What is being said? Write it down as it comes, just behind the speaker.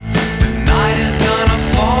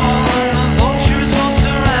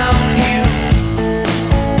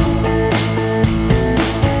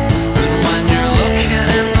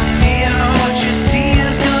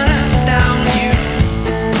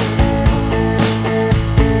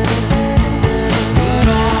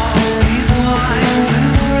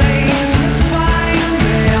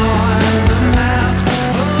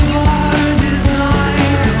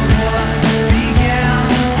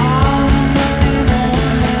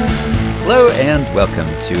Hello and welcome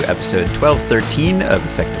to episode 1213 of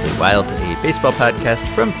Effectively Wild, a baseball podcast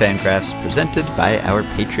from Fangraphs presented by our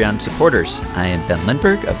Patreon supporters. I am Ben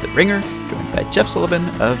Lindbergh of The Ringer, joined by Jeff Sullivan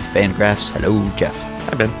of Fangraphs. Hello, Jeff.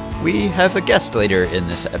 Hi, Ben. We have a guest later in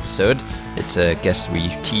this episode. It's a guest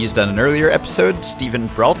we teased on an earlier episode, Steven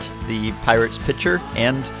Brault, the Pirates pitcher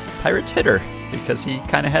and Pirates hitter, because he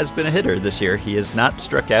kind of has been a hitter this year. He has not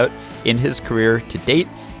struck out in his career to date.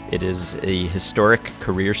 It is a historic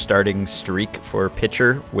career-starting streak for a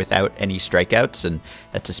pitcher without any strikeouts, and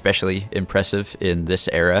that's especially impressive in this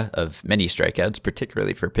era of many strikeouts,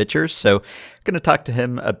 particularly for pitchers. So I'm going to talk to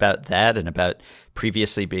him about that and about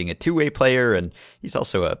previously being a two-way player, and he's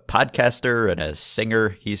also a podcaster and a singer.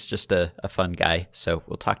 He's just a fun guy, so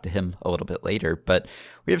we'll talk to him a little bit later. But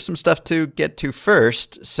we have some stuff to get to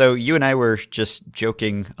first. So you and I were just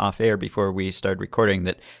joking off air before we started recording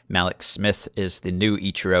that Mallex Smith is the new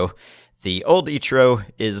Ichiro. The old Ichiro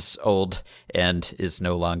is old and is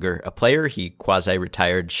no longer a player. He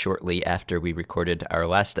quasi-retired shortly after we recorded our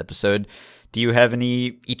last episode. Do you have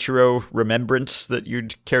any Ichiro remembrance that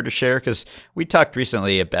you'd care to share? Because we talked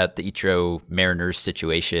recently about the Ichiro Mariners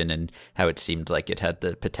situation and how it seemed like it had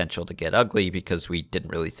the potential to get ugly because we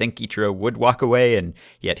didn't really think Ichiro would walk away, and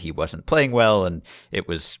yet he wasn't playing well, and it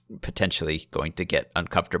was potentially going to get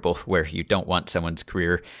uncomfortable where you don't want someone's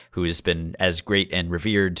career who has been as great and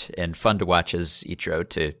revered and fun to watch as Ichiro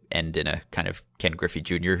to end in a kind of Ken Griffey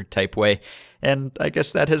Jr. type way. And I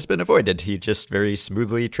guess that has been avoided. He just very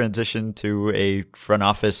smoothly transitioned to a front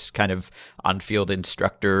office kind of on-field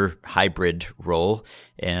instructor hybrid role.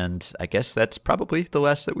 And I guess that's probably the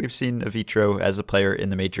last that we've seen of Ichiro as a player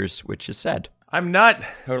in the majors, which is sad. I'm not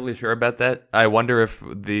totally sure about that. I wonder if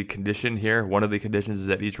the condition here, one of the conditions is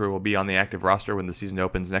that Ichiro will be on the active roster when the season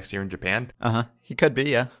opens next year in Japan. He could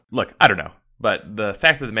be, yeah. Look, I don't know. But the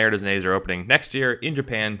fact that the Mariners and A's are opening next year in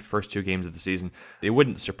Japan, first two games of the season, it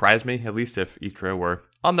wouldn't surprise me, at least if Ichiro were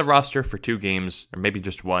on the roster for two games, or maybe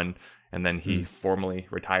just one, and then he formally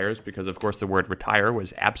retires, because of course the word retire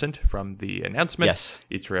was absent from the announcement. Yes.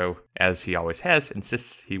 Ichiro, as he always has,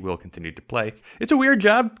 insists he will continue to play. It's a weird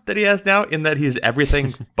job that he has now in that he's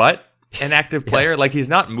everything but an active player. Like, he's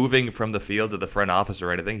not moving from the field to the front office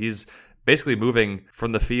or anything. He's basically moving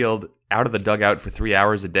from the field out of the dugout for 3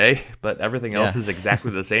 hours a day, but everything else is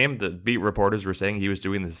exactly the same. The beat reporters were saying he was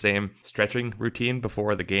doing the same stretching routine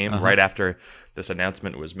before the game, right after this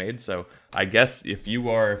announcement was made. So I guess if you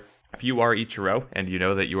are Ichiro and you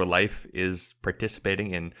know that your life is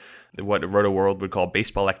participating in what Roto World would call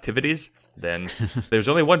baseball activities, then there's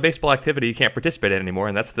only one baseball activity you can't participate in anymore,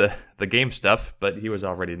 and that's the game stuff. But he was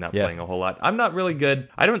already not playing a whole lot. I'm not really good.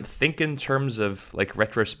 I don't think in terms of like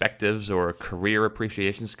retrospectives or career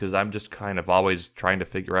appreciations, because I'm just kind of always trying to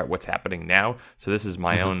figure out what's happening now. So this is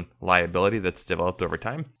my own liability that's developed over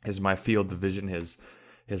time, as my field division has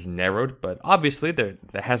narrowed. But obviously there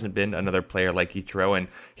hasn't been another player like Ichiro, and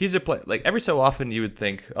he's a player, like, every so often you would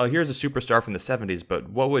think, oh, here's a superstar from the 70s, but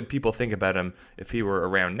what would people think about him if he were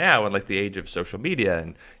around now in like the age of social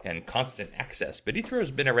media and constant access? But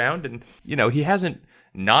Ichiro's been around, and he hasn't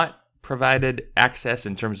not provided access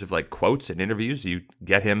in terms of like quotes and interviews. You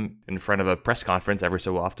get him in front of a press conference every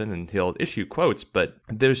so often and he'll issue quotes, but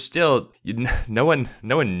there's still no one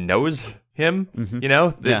knows him.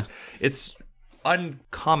 It's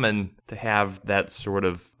uncommon to have that sort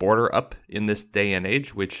of border up in this day and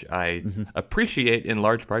age, which I appreciate in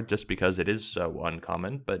large part just because it is so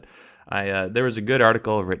uncommon. But there was a good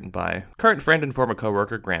article written by current friend and former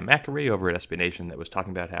coworker Graham McAree over at SB Nation that was talking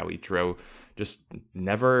about how Ichiro just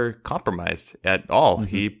never compromised at all.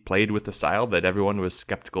 He played with the style that everyone was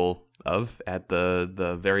skeptical of at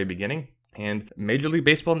the very beginning. And Major League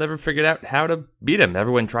Baseball never figured out how to beat him.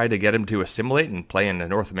 Everyone tried to get him to assimilate and play in a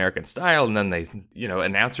North American style, and then they,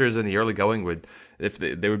 announcers in the early going would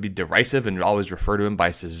be derisive and always refer to him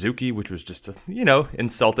by Suzuki, which was just,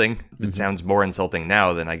 insulting. It sounds more insulting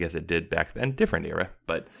now than I guess it did back then. Different era,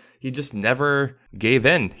 but he just never gave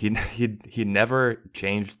in. He never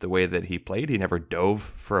changed the way that he played. He never dove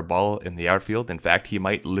for a ball in the outfield. In fact, he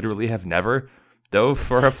might literally have never dove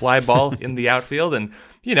for a fly ball in the outfield. And,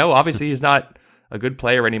 obviously he's not a good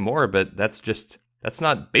player anymore, but that's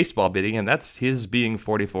not baseball beating him. That's his being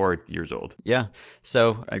 44 years old. Yeah.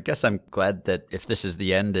 So I guess I'm glad that if this is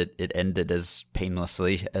the end, it ended as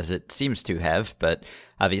painlessly as it seems to have. But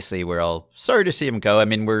obviously we're all sorry to see him go. I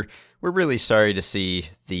mean, we're really sorry to see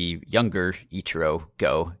the younger Ichiro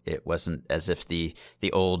go. It wasn't as if the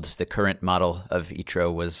current model of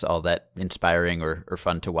Ichiro was all that inspiring or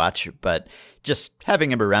fun to watch. But just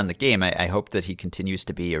having him around the game, I hope that he continues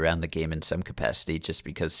to be around the game in some capacity, just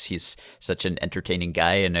because he's such an entertaining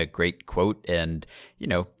guy and a great quote. And,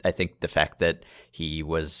 I think the fact that he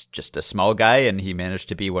was just a small guy and he managed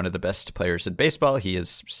to be one of the best players in baseball. He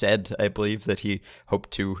has said, I believe, that he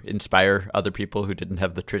hoped to inspire other people who didn't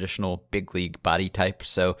have the traditional big league body type.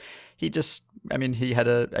 So he had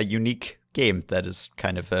a unique game. That is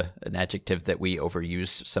kind of an adjective that we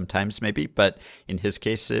overuse sometimes, maybe, but in his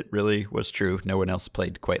case, it really was true. No one else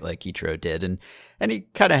played quite like Ichiro did, and he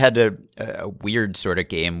kind of had a weird sort of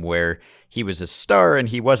game where he was a star, and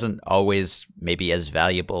he wasn't always maybe as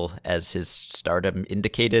valuable as his stardom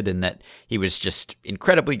indicated, in that he was just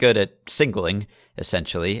incredibly good at singling,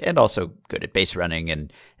 essentially, and also good at base running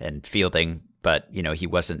and fielding, but he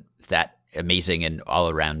wasn't that amazing and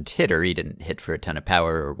all-around hitter. He didn't hit for a ton of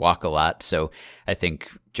power or walk a lot. So I think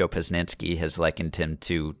Joe Posnanski has likened him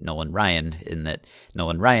to Nolan Ryan, in that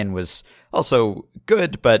Nolan Ryan was also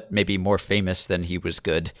good, but maybe more famous than he was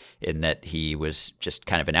good, in that he was just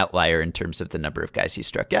kind of an outlier in terms of the number of guys he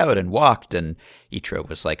struck out and walked. And Ichiro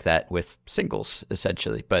was like that with singles,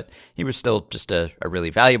 essentially. But he was still just a really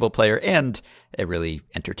valuable player and a really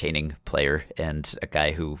entertaining player, and a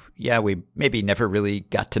guy who, we maybe never really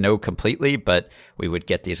got to know completely, but we would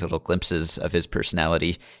get these little glimpses of his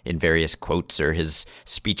personality in various quotes or his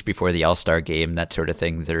speech before the All-Star game, that sort of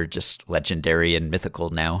thing. They're just legendary and mythical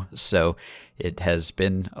now. So it has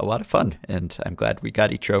been a lot of fun, and I'm glad we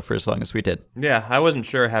got Ichiro for as long as we did. Yeah, I wasn't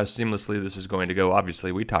sure how seamlessly this was going to go.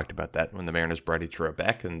 Obviously, we talked about that when the Mariners brought Ichiro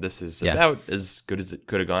back, and this is about as good as it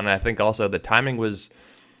could have gone. And I think also the timing was...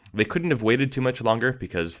 They couldn't have waited too much longer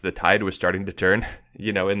because the tide was starting to turn,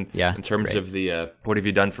 in terms of the what have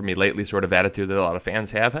you done for me lately sort of attitude that a lot of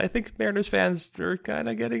fans have. I think Mariners fans are kind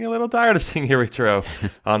of getting a little tired of seeing Ichiro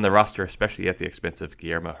on the roster, especially at the expense of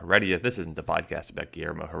Guillermo Heredia. This isn't a podcast about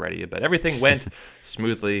Guillermo Heredia, but everything went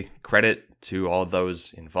smoothly. Credit to all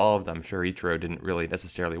those involved. I'm sure Ichiro didn't really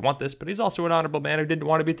necessarily want this, but he's also an honorable man who didn't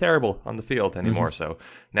want to be terrible on the field anymore. So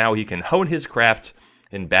now he can hone his craft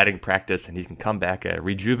in batting practice, and he can come back a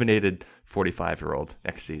rejuvenated 45-year-old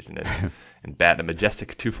next season and bat a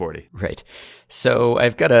majestic 240. Right. So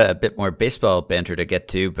I've got a bit more baseball banter to get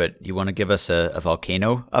to, but you want to give us a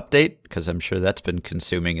volcano update? Because I'm sure that's been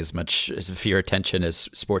consuming as much of your attention as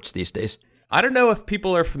sports these days. I don't know if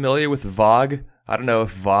people are familiar with VOG. I don't know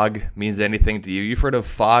if VOG means anything to you. You've heard of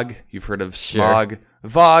fog. You've heard of smog. Sure.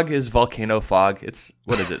 VOG is volcano fog. It's,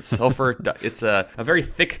 what is it? Sulfur. It's a very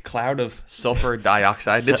thick cloud of sulfur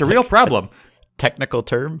dioxide. It's a real problem. Technical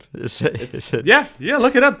term? Is it? Yeah,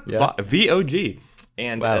 look it up. Yeah. VOG.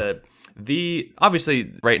 And wow.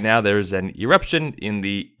 Obviously right now there's an eruption in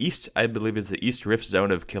the east, I believe it's the East Rift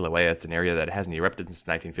Zone of Kilauea. It's an area that hasn't erupted since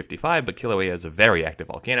 1955, but Kilauea is a very active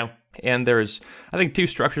volcano. And there's, I think, 2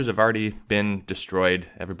 structures have already been destroyed.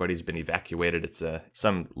 Everybody's been evacuated. It's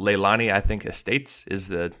some Leilani, I think, estates is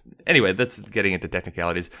the... Anyway, that's getting into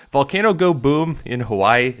technicalities. Volcano go boom in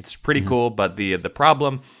Hawaii. It's pretty cool, but the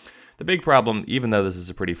problem... The big problem, even though this is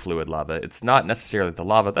a pretty fluid lava, it's not necessarily the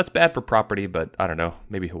lava. That's bad for property, but I don't know.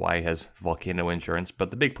 Maybe Hawaii has volcano insurance. But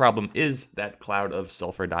the big problem is that cloud of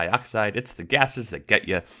sulfur dioxide. It's the gases that get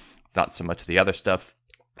you. It's not so much the other stuff.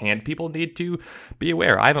 And people need to be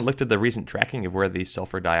aware. I haven't looked at the recent tracking of where the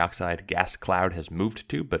sulfur dioxide gas cloud has moved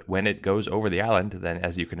to, but when it goes over the island, then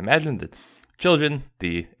as you can imagine, the children,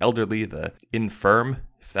 the elderly, the infirm,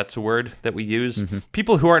 if that's a word that we use,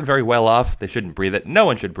 people who aren't very well off, they shouldn't breathe it. No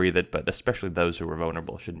one should breathe it, but especially those who are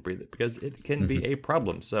vulnerable shouldn't breathe it because it can be a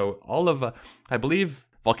problem. So all of, I believe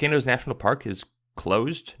Volcanoes National Park is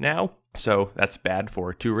closed now, so that's bad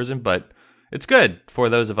for tourism, but it's good for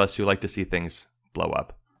those of us who like to see things blow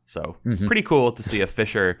up. So pretty cool to see a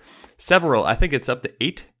fissure. Several, I think it's up to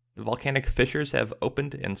 8 volcanic fissures have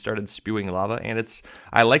opened and started spewing lava, and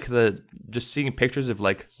I like just seeing pictures of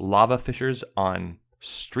like lava fissures on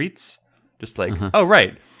streets, just like, oh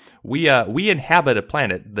right, we inhabit a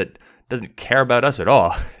planet that doesn't care about us at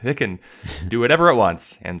all. It can do whatever it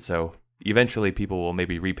wants, and so eventually people will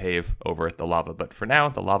maybe repave over the lava, but for now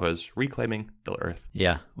the lava is reclaiming the earth.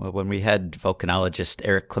 Yeah, well, when we had volcanologist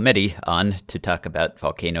Eric Clementi on to talk about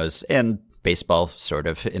volcanoes and baseball sort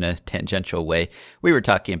of in a tangential way, we were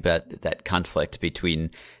talking about that conflict between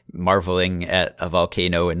marveling at a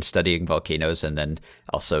volcano and studying volcanoes, and then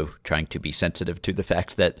also trying to be sensitive to the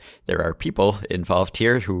fact that there are people involved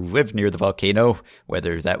here who live near the volcano,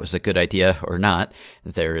 whether that was a good idea or not.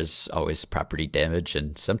 There is always property damage,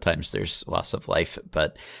 and sometimes there's loss of life,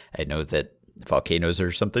 but I know that volcanoes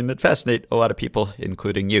are something that fascinate a lot of people,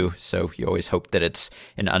 including you. So you always hope that it's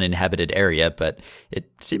an uninhabited area, but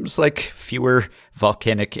it seems like fewer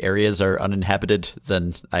volcanic areas are uninhabited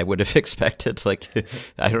than I would have expected. Like,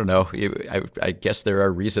 I don't know. I guess there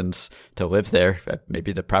are reasons to live there.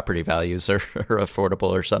 Maybe the property values are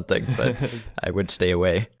affordable or something, but I would stay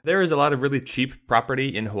away. There is a lot of really cheap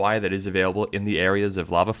property in Hawaii that is available in the areas of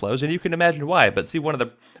lava flows, and you can imagine why. But see, one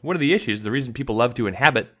of the issues, the reason people love to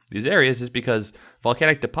inhabit these areas is because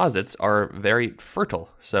volcanic deposits are very fertile.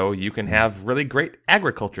 So you can have really great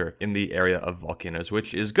agriculture in the area of volcanoes,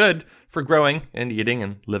 which is good for growing and eating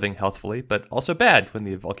and living healthfully, but also bad when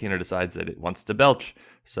the volcano decides that it wants to belch.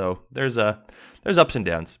 So there's ups and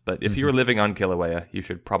downs. But if you're living on Kilauea, you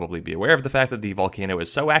should probably be aware of the fact that the volcano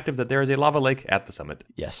is so active that there is a lava lake at the summit.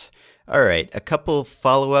 Yes. All right. A couple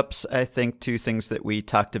follow-ups, I think, to things that we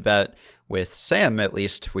talked about. With Sam, at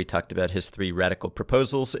least, we talked about his 3 radical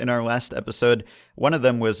proposals in our last episode. One of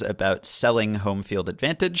them was about selling home field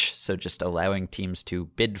advantage, so just allowing teams to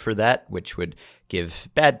bid for that, which would give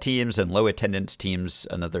bad teams and low attendance teams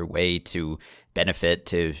another way to benefit,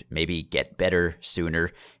 to maybe get better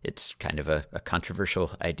sooner. It's kind of a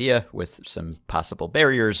controversial idea with some possible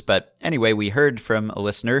barriers, but anyway, we heard from a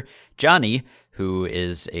listener, Johnny, who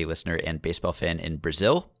is a listener and baseball fan in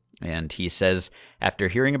Brazil. And he says, after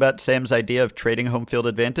hearing about Sam's idea of trading home field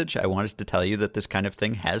advantage, I wanted to tell you that this kind of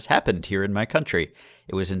thing has happened here in my country.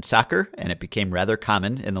 It was in soccer, and it became rather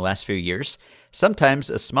common in the last few years.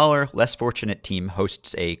 Sometimes a smaller, less fortunate team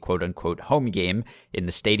hosts a quote-unquote home game in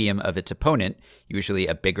the stadium of its opponent, usually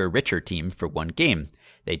a bigger, richer team, for one game.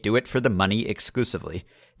 They do it for the money exclusively.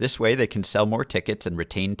 This way, they can sell more tickets and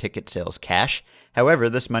retain ticket sales cash. However,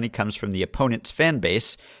 this money comes from the opponent's fan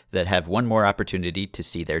base that have one more opportunity to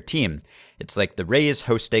see their team. It's like the Rays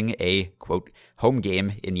hosting a, quote, home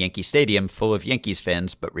game in Yankee Stadium full of Yankees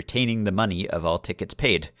fans, but retaining the money of all tickets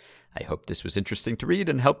paid. I hope this was interesting to read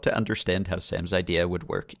and helped to understand how Sam's idea would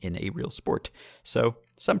work in a real sport. So,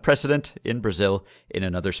 some precedent in Brazil in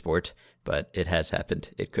another sport, but it has happened.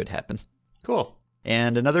 It could happen. Cool.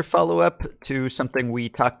 And another follow-up to something we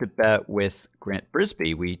talked about with Grant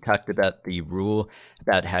Brisbee. We talked about the rule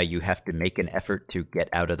about how you have to make an effort to get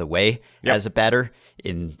out of the way as a batter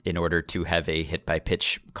in order to have a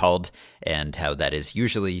hit-by-pitch called, and how that is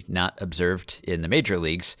usually not observed in the major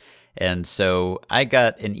leagues. And so I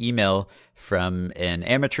got an email from an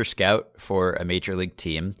amateur scout for a major league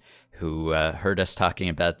team who heard us talking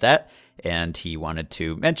about that. And he wanted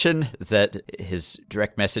to mention that his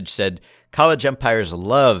direct message said, college umpires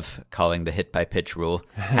love calling the hit-by-pitch rule.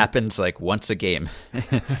 Happens like once a game.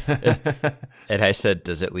 And I said,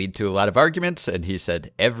 does it lead to a lot of arguments? And he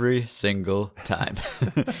said, every single time.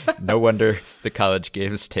 No wonder the college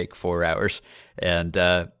games take 4 hours. And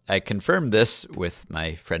I confirmed this with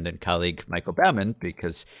my friend and colleague, Michael Bauman,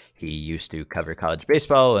 because he used to cover college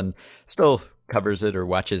baseball and still covers it or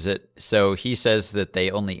watches it. So he says that they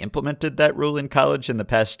only implemented that rule in college in the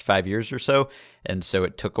past 5 years or so. And so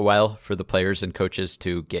it took a while for the players and coaches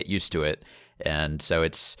to get used to it. And so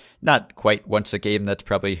it's not quite once a game. That's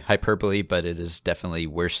probably hyperbole, but it is definitely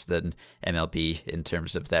worse than MLB in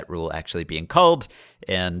terms of that rule actually being called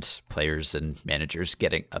and players and managers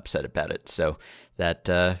getting upset about it. So that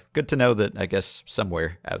good to know that I guess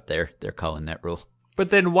somewhere out there they're calling that rule. But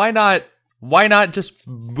then why not just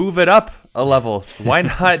move it up a level? Why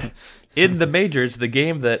not in the majors, the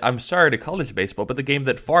game that, I'm sorry to college baseball, but the game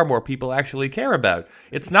that far more people actually care about?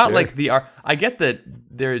 It's not like I get that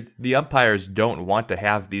the umpires don't want to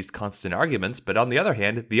have these constant arguments, but on the other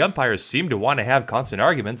hand, the umpires seem to want to have constant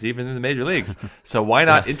arguments even in the major leagues. So why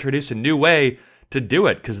not introduce a new way to do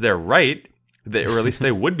it? Because they're right, or at least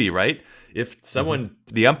they would be right. If someone,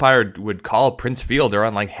 the umpire would call Prince Fielder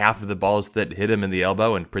on like half of the balls that hit him in the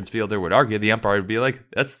elbow, and Prince Fielder would argue, the umpire would be like,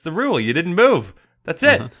 that's the rule. You didn't move. That's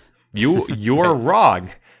it. You're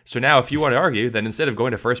wrong. So now if you want to argue, then instead of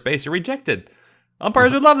going to first base, you're rejected.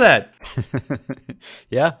 Umpires would love that.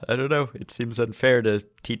 Yeah, I don't know. It seems unfair to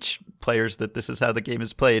teach players that this is how the game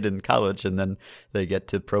is played in college, and then they get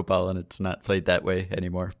to pro ball and it's not played that way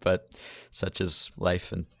anymore. But such is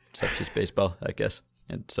life, and such is baseball, I guess.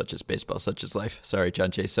 And such is baseball, such is life. Sorry,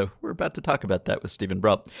 John Jay. So we're about to talk about that with Stephen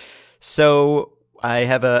Brault. So I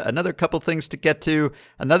have another couple things to get to.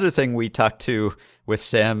 Another thing we talked to with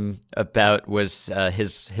Sam about was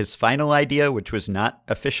his final idea, which was not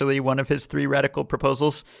officially one of his 3 radical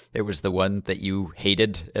proposals. It was the one that you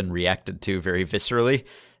hated and reacted to very viscerally.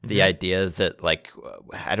 The idea that, like,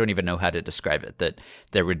 I don't even know how to describe it, that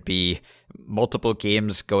there would be multiple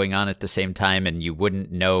games going on at the same time and you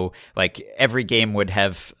wouldn't know, like, every game would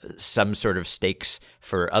have some sort of stakes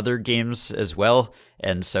for other games as well.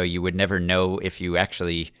 And so you would never know if you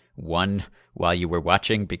actually won while you were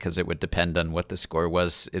watching because it would depend on what the score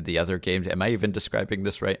was in the other games. Am I even describing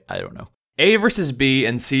this right? I don't know. A versus B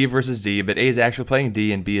and C versus D, but A is actually playing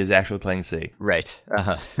D and B is actually playing C. Right.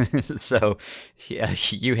 So yeah,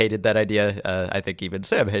 you hated that idea. I think even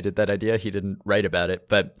Sam hated that idea. He didn't write about it,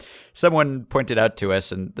 but someone pointed out to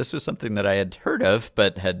us, and this was something that I had heard of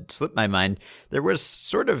but had slipped my mind. There was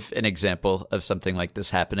sort of an example of something like this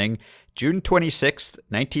happening. June 26th,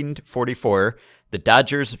 1944, the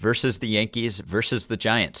Dodgers versus the Yankees versus the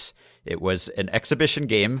Giants. It was an exhibition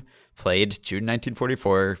game played June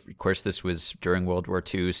 1944. Of course, this was during World War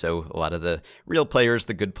II, so a lot of the real players,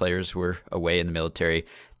 the good players, were away in the military.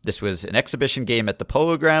 This was an exhibition game at the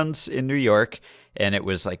Polo Grounds in New York, and it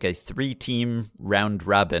was like a 3-team round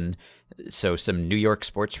robin. So some New York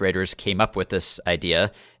sports writers came up with this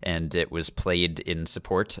idea, and it was played in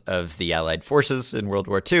support of the Allied forces in World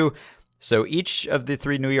War II. So each of the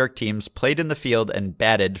 3 New York teams played in the field and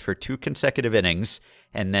batted for 2 consecutive innings,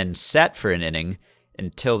 and then sat for an inning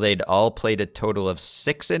until they'd all played a total of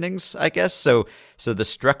 6 innings, I guess. So the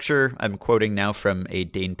structure, I'm quoting now from a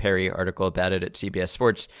Dane Perry article about it at CBS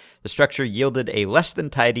Sports, the structure yielded a less than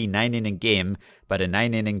tidy 9-inning game, but a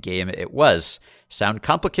 9-inning game it was. Sound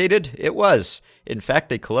complicated? It was. In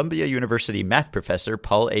fact, a Columbia University math professor,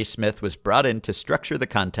 Paul A. Smith, was brought in to structure the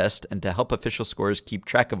contest and to help official scorers keep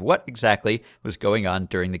track of what exactly was going on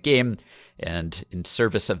during the game. And in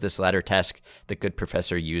service of this latter task, the good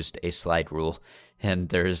professor used a slide rule. And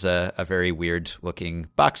there's a very weird-looking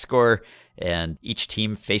box score, and each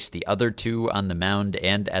team faced the other 2 on the mound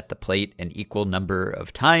and at the plate an equal number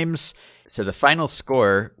of times. So the final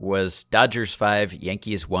score was Dodgers 5,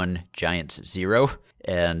 Yankees 1, Giants 0.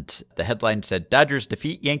 And the headline said, Dodgers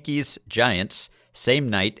defeat Yankees, Giants, same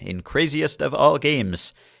night in craziest of all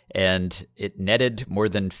games. And it netted more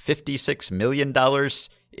than $56 million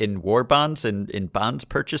in war bonds and in bonds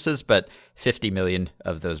purchases, but 50 million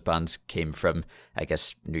of those bonds came from, I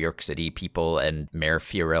guess, New York City people and Mayor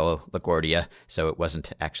Fiorello LaGuardia. So it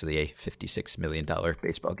wasn't actually a $56 million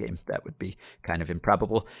baseball game. That would be kind of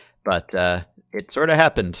improbable, but it sort of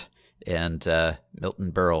happened. And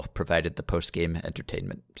Milton Berle provided the post-game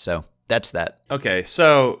entertainment. So that's that. Okay,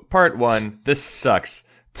 so part 1, this sucks.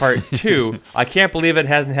 Part 2, I can't believe it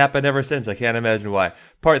hasn't happened ever since. I can't imagine why.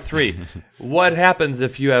 Part 3, what happens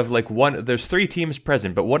if you have there's 3 teams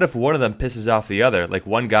present, but what if one of them pisses off the other? Like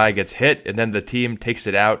one guy gets hit and then the team takes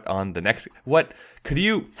it out on the next. What could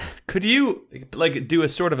you like do a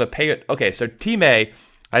sort of a pay? Okay, so team A,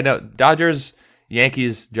 I know Dodgers,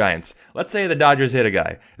 Yankees, Giants. Let's say the Dodgers hit a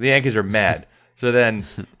guy. The Yankees are mad. So then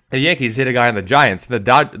the Yankees hit a guy on the Giants. The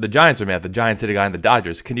Giants are mad. The Giants hit a guy on the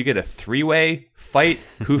Dodgers. Can you get a 3-way fight?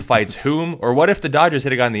 Who fights whom? Or what if the Dodgers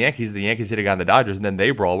hit a guy on the Yankees hit a guy on the Dodgers, and then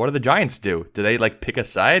they brawl? What do the Giants do? Do they pick a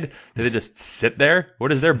side? Do they just sit there? What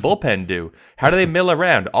does their bullpen do? How do they mill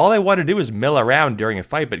around? All they want to do is mill around during a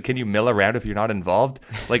fight, but can you mill around if you're not involved?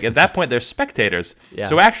 At that point, they're spectators. Yeah.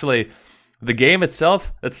 So actually, the game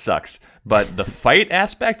itself, that sucks. But the fight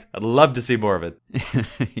aspect, I'd love to see more of it.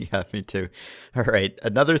 Yeah, me too. All right.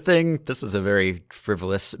 Another thing, this is a very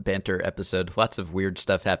frivolous banter episode. Lots of weird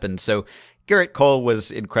stuff happened. So Garrett Cole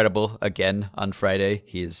was incredible again on Friday.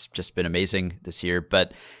 He's just been amazing this year.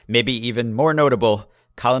 But maybe even more notable,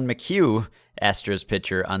 Collin McHugh, Astros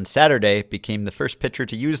pitcher, on Saturday became the first pitcher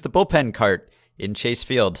to use the bullpen cart in Chase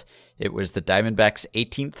Field. It was the Diamondbacks'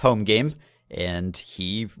 18th home game, and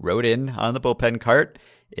he rode in on the bullpen cart.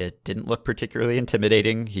 It didn't look particularly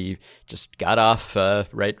intimidating. He just got off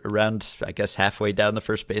right around, I guess, halfway down the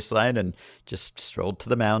first baseline and just strolled to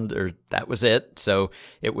the mound, or that was it. So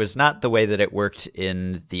it was not the way that it worked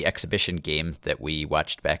in the exhibition game that we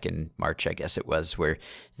watched back in March, I guess it was, where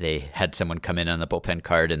they had someone come in on the bullpen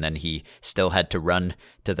cart and then he still had to run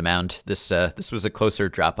to the mound. This was a closer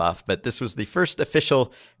drop-off, but this was the first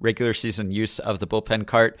official regular season use of the bullpen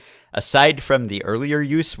cart. Aside from the earlier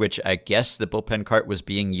use, which I guess the bullpen cart was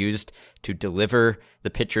being used to deliver the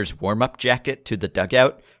pitcher's warm-up jacket to the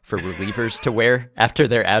dugout for relievers to wear after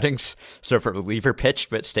their outings. So if a reliever pitched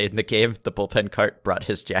but stayed in the game, the bullpen cart brought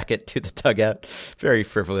his jacket to the dugout. Very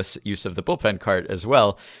frivolous use of the bullpen cart as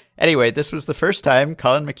well. Anyway, this was the first time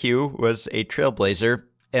Collin McHugh was a trailblazer.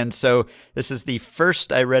 And so this is the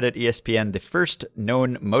first, I read at ESPN, the first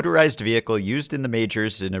known motorized vehicle used in the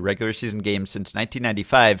majors in a regular season game since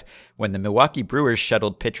 1995, when the Milwaukee Brewers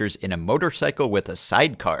shuttled pitchers in a motorcycle with a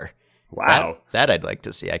sidecar. Wow. That I'd like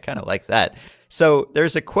to see. I kind of like that. So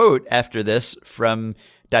there's a quote after this from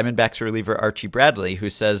Diamondbacks reliever Archie Bradley, who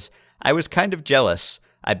says, "I was kind of jealous.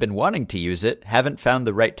 I've been wanting to use it, haven't found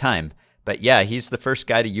the right time. But yeah, he's the first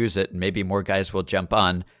guy to use it, and maybe more guys will jump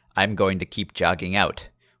on. I'm going to keep jogging out."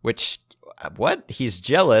 Which, what? He's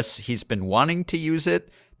jealous. He's been wanting to use it,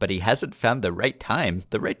 but he hasn't found the right time.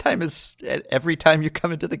 The right time is every time you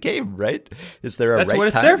come into the game, right? Is there a right time? That's what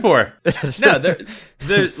it's there for.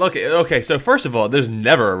 No, okay. So first of all, there's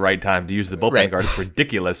never a right time to use the bullpen guard. It's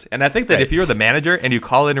ridiculous. And I think that if you're the manager and you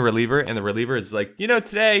call in a reliever and the reliever is like,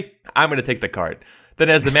 today I'm going to take the cart. Then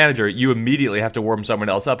as the manager, you immediately have to warm someone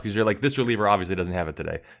else up because you're like, this reliever obviously doesn't have it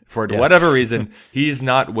today. For whatever reason, he's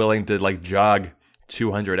not willing to like jog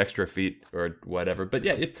 200 extra feet or whatever. But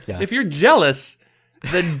if you're jealous,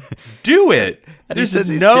 then do it. And he says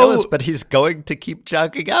he's jealous, but he's going to keep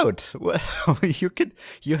jogging out.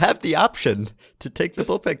 You have the option to take the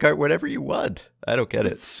bullpen cart whenever you want. I don't get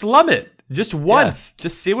it. Slum it just once.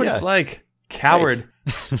 Just see what it's like. Coward. Right.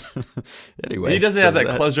 Anyway, he doesn't have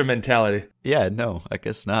that closer mentality. Yeah, no, I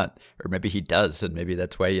guess not. Or maybe he does, and maybe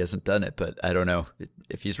that's why he hasn't done it. But I don't know.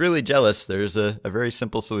 If he's really jealous, there's a very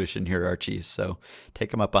simple solution here, Archie. So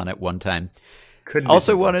take him up on it one time.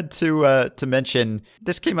 Also wanted to mention,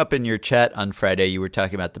 this came up in your chat on Friday. You were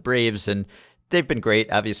talking about the Braves, and they've been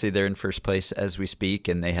great. Obviously, they're in first place as we speak,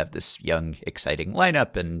 and they have this young, exciting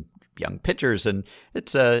lineup and young pitchers, and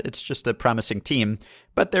it's just a promising team.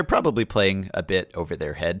 But they're probably playing a bit over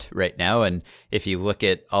their head right now. And if you look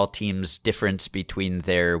at all teams' difference between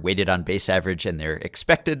their weighted on base average and their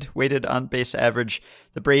expected weighted on base average,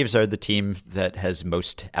 the Braves are the team that has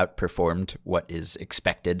most outperformed what is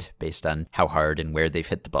expected based on how hard and where they've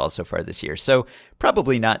hit the ball so far this year. So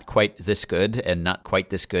probably not quite this good and not quite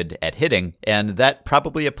this good at hitting. And that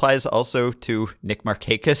probably applies also to Nick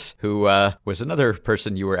Markakis, who was another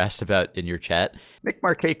person you were asked about in your chat. Nick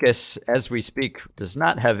Markakis, as we speak, does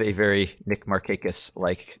not have a very Nick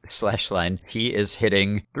Markakis-like slash line. He is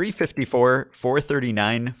hitting .354,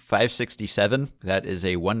 .439, .567. That is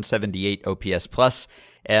a 178 OPS plus.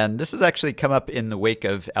 And this has actually come up in the wake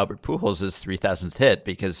of Albert Pujols' 3,000th hit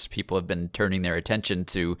because people have been turning their attention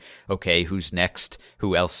to, okay, who's next?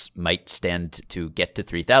 Who else might stand to get to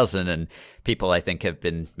 3,000? And people, I think, have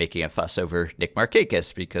been making a fuss over Nick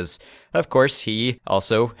Markakis because, of course, he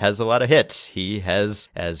also has a lot of hits. He has,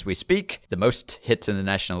 as we speak, the most hits in the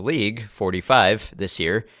National League, 45 this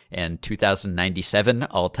year, and 2,097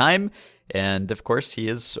 all time. And, of course, he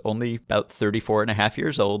is only about 34 and a half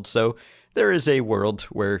years old, so there is a world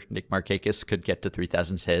where Nick Markakis could get to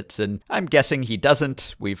 3,000 hits, and I'm guessing he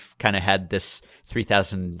doesn't. We've kind of had this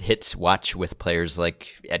 3,000 hits watch with players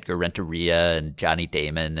like Edgar Renteria and Johnny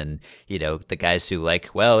Damon and, the guys who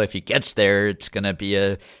if he gets there, it's going to be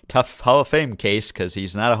a tough Hall of Fame case because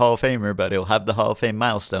he's not a Hall of Famer, but he'll have the Hall of Fame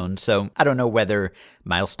milestone. So I don't know whether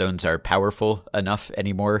milestones are powerful enough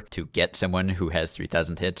anymore to get someone who has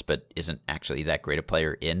 3,000 hits but isn't actually that great a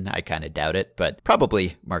player in. I kind of doubt it, but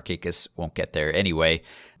probably Markakis won't get there anyway.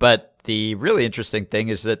 But the really interesting thing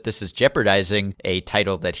is that this is jeopardizing a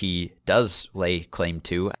title that he does lay claim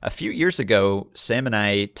to. A few years ago, Sam and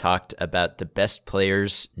I talked about the best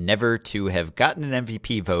players never to have gotten an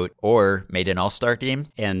MVP vote or made an All-Star game.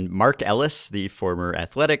 And Mark Ellis, the former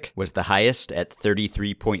Athletic, was the highest at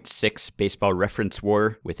 33.6 Baseball Reference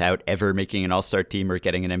WAR without ever making an All-Star team or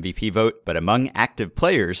getting an MVP vote. But among active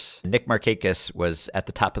players, Nick Markakis was at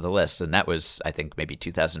the top of the list. And that was, I think, maybe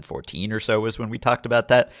 2014 or so was when we talked about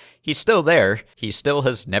that. He's still there. He still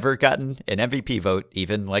has never gotten an MVP vote,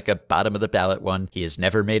 even like a bottom of the ballot one. He has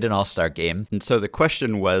never made an All-Star game. And so the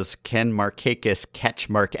question was, can Markakis catch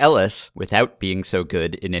Mark Ellis without being so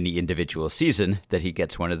good in any individual season that he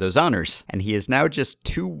gets one of those honors? And he is now just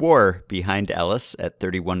 2 WAR behind Ellis at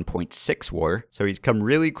 31.6 WAR. So he's come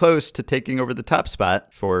really close to taking over the top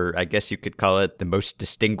spot for, I guess you could call it the most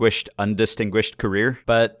distinguished, undistinguished career.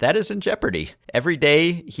 But that is in jeopardy. Every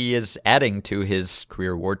day he is adding to his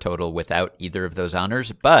career WAR total without either of those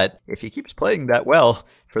honors. But if he keeps playing that well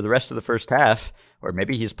for the rest of the first half, or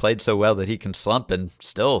maybe he's played so well that he can slump and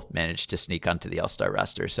still manage to sneak onto the All-Star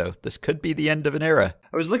roster. So this could be the end of an era.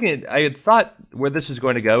 I had thought where this was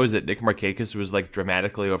going to go is that Nick Markakis was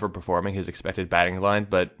dramatically overperforming his expected batting line.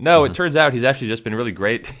 But no, It turns out he's actually just been really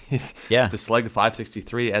great. He's the slug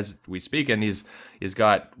 563 as we speak. And he's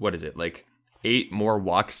got, 8 more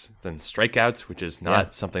walks than strikeouts, which is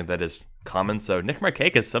not something that is common. So Nick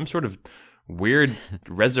Markakis, some sort of weird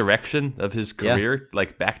resurrection of his career,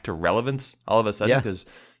 back to relevance all of a sudden, because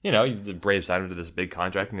the Braves signed him to this big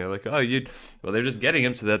contract, and they're like, they're just getting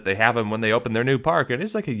him so that they have him when they open their new park, and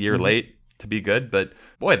it's a year late to be good, but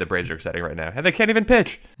boy, the Braves are exciting right now, and they can't even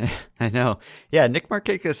pitch. I know. Yeah, Nick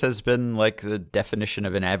Markakis has been the definition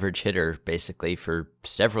of an average hitter basically for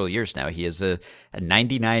several years now. He is a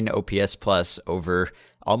 99 OPS plus over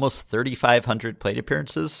almost 3,500 plate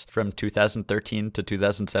appearances from 2013 to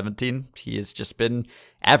 2017. He has just been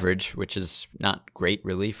average, which is not great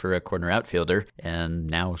really for a corner outfielder. And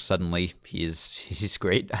now suddenly he's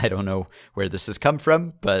great. I don't know where this has come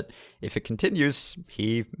from, but if it continues,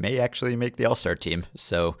 he may actually make the All-Star team.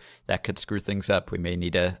 So that could screw things up. We may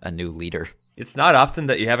need a new leader. It's not often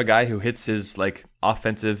that you have a guy who hits his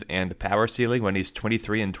offensive and power ceiling when he's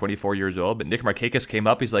 23 and 24 years old. But Nick Markakis came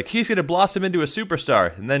up. He's like, he's going to blossom into a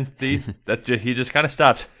superstar. And then he just kind of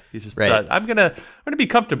stopped. He just thought, I'm gonna be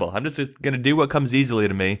comfortable. I'm just going to do what comes easily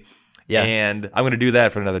to me. Yeah. And I'm going to do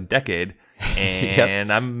that for another decade. And yep.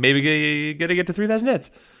 I'm maybe going to get to 3,000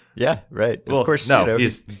 hits. Yeah, right. Well, of course, no,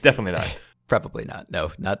 he's definitely not. Probably not.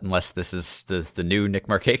 No, not unless this is the new Nick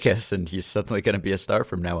Markakis and he's suddenly going to be a star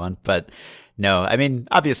from now on. But no, I mean,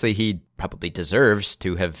 obviously he probably deserves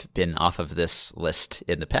to have been off of this list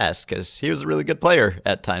in the past because he was a really good player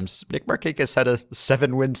at times. Nick Markakis had a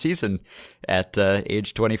 7-win season at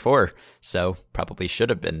age 24, so probably should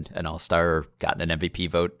have been an all-star or gotten an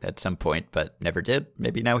MVP vote at some point, but never did.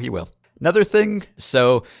 Maybe now he will. Another thing,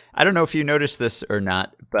 so I don't know if you noticed this or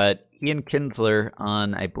not, but Ian Kinsler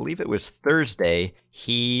on, I believe it was Thursday,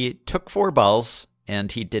 he took 4 balls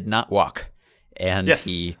and he did not walk. And yes.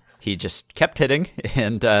 He just kept hitting,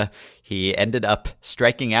 and he ended up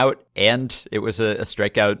striking out, and it was a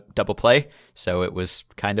strikeout double play. So it was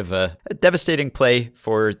kind of a devastating play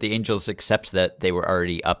for the Angels, except that they were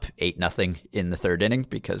already up 8-0 in the 3rd inning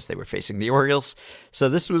because they were facing the Orioles. So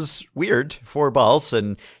this was weird, 4 balls,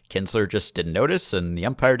 and Kinsler just didn't notice, and the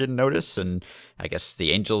umpire didn't notice, and I guess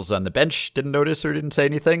the Angels on the bench didn't notice or didn't say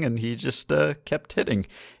anything, and he just kept hitting,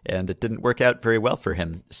 and it didn't work out very well for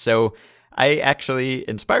him. So I actually,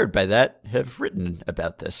 inspired by that, have written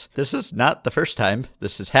about this. This is not the first time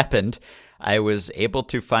this has happened. I was able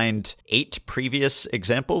to find 8 previous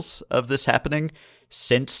examples of this happening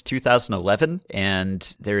since 2011,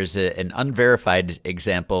 and there is an unverified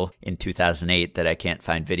example in 2008 that I can't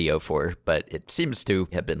find video for, but it seems to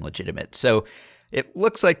have been legitimate. So it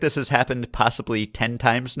looks like this has happened possibly 10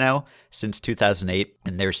 times now since 2008,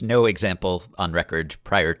 and there's no example on record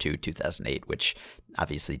prior to 2008, which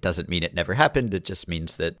obviously doesn't mean it never happened. It just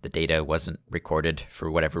means that the data wasn't recorded for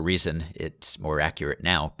whatever reason. It's more accurate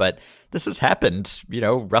now. But this has happened,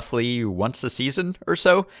 roughly once a season or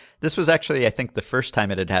so. This was actually, I think, the first time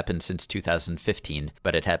it had happened since 2015,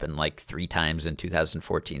 but it happened 3 times in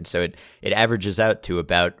 2014. So it averages out to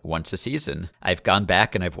about once a season. I've gone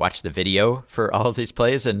back and I've watched the video for all of these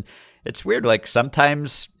plays, and it's weird.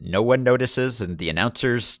 Sometimes no one notices and the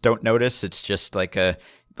announcers don't notice. It's just like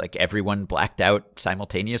everyone blacked out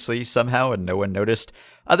simultaneously somehow and no one noticed.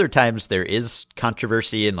 Other times there is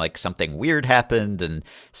controversy and something weird happened and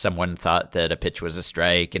someone thought that a pitch was a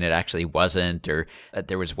strike and it actually wasn't. Or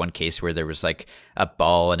there was one case where there was a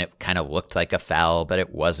ball and it kind of looked like a foul, but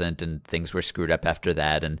it wasn't, and things were screwed up after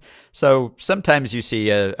that. And so sometimes you see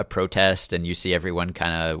a protest and you see everyone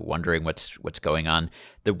kind of wondering what's going on.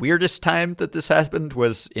 The weirdest time that this happened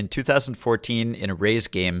was in 2014 in a Rays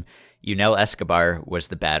game. Yunel Escobar was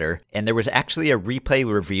the batter, and there was actually a replay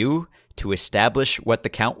review to establish what the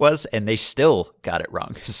count was, and they still got it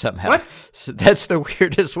wrong somehow. What? So that's the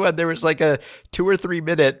weirdest one. There was a 2 or 3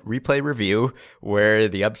 minute replay review where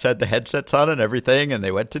the umps had the headsets on and everything, and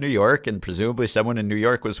they went to New York, and presumably someone in New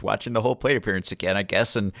York was watching the whole plate appearance again, I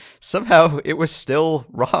guess, and somehow it was still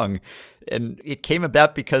wrong. And it came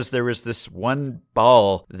about because there was this one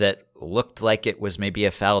ball that looked like it was maybe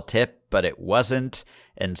a foul tip, but it wasn't.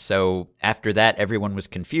 And so after that, everyone was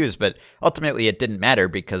confused. But ultimately, it didn't matter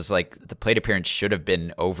because the plate appearance should have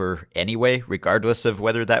been over anyway, regardless of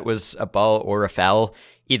whether that was a ball or a foul.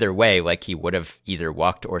 Either way, he would have either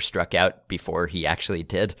walked or struck out before he actually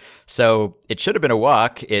did. So it should have been a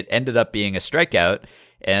walk. It ended up being a strikeout.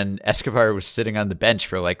 And Escobar was sitting on the bench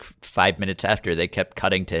for 5 minutes after. They kept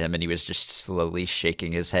cutting to him, and he was just slowly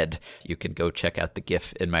shaking his head. You can go check out the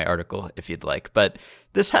GIF in my article if you'd like. But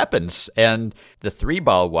this happens, and the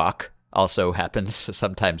 3-ball walk also happens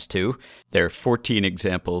sometimes too. There are 14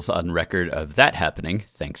 examples on record of that happening,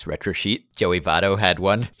 thanks Retrosheet. Joey Votto had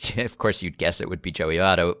one. Of course, you'd guess it would be Joey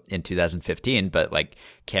Votto in 2015, but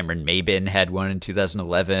Cameron Maybin had one in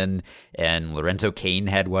 2011, and Lorenzo Cain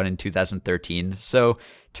had one in 2013. So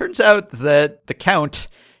turns out that the count,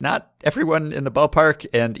 not everyone in the ballpark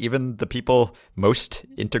and even the people most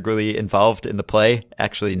integrally involved in the play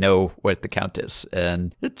actually know what the count is.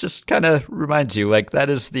 And it just kind of reminds you, that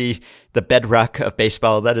is the bedrock of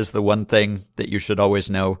baseball. That is the one thing that you should always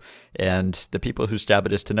know. And the people whose job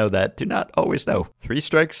it is to know that do not always know. 3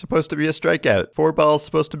 strikes supposed to be a strikeout. 4 balls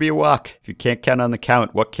supposed to be a walk. If you can't count on the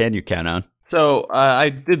count, what can you count on? So I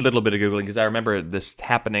did a little bit of Googling because I remember this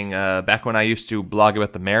happening back when I used to blog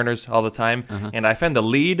about the Mariners all the time. And I found the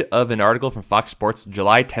lead of an article from Fox Sports,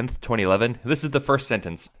 July 10th, 2011. This is the first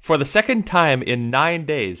sentence. For the second time in 9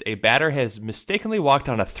 days, a batter has mistakenly walked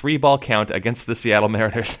on a 3-ball count against the Seattle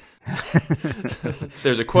Mariners.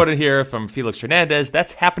 There's a quote in here from Felix Hernandez.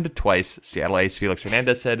 That's happened twice. Seattle ace Felix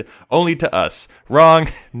Hernandez said, only to us. Wrong.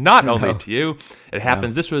 Not only to you. It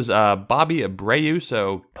happens. This was Bobby Abreu.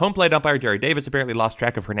 So home plate umpire Jerry Davis apparently lost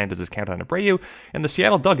track of Hernandez's count on Abreu, and the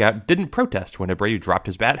Seattle dugout didn't protest when Abreu dropped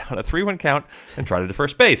his bat on a 3-1 count and trotted to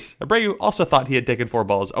first base. Abreu also thought he had taken 4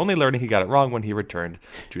 balls, only learning he got it wrong when he returned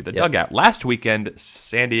to the dugout. Last weekend,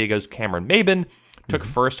 San Diego's Cameron Maybin took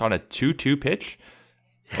first on a 2-2 pitch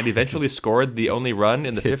and eventually scored the only run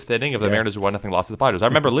in the 5th inning of the Mariners' 1-0 loss to the Padres. I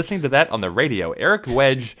remember listening to that on the radio. Eric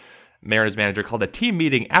Wedge, Mariners manager, called a team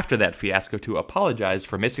meeting after that fiasco to apologize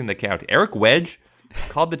for missing the count. Eric Wedge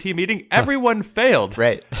called the team meeting. Everyone failed.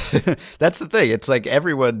 Right. That's the thing. It's like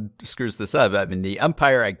everyone screws this up. I mean, the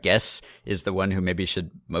umpire, I guess, is the one who maybe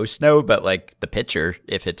should most know, but like the pitcher,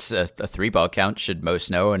 if it's a 3-ball count, should most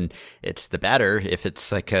know. And it's the batter, if it's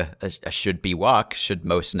like a should be walk, should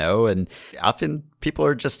most know. And often people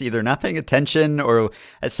are just either not paying attention, or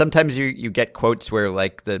sometimes you get quotes where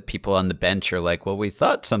like the people on the bench are like, well, we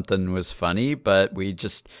thought something was funny, but we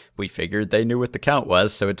figured they knew what the count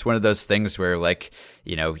was. So it's one of those things where like,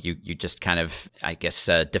 you know, you just kind of, I guess,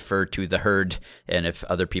 defer to the herd. And if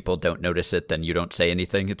other people don't notice it, then you don't say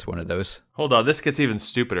anything. It's one of those. Hold on, this gets even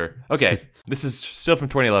stupider. Okay, this is still from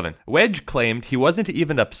 2011. Wedge claimed he wasn't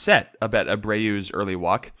even upset about Abreu's early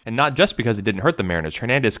walk, and not just because it didn't hurt the Mariners.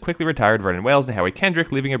 Hernandez quickly retired Vernon Wells and Howie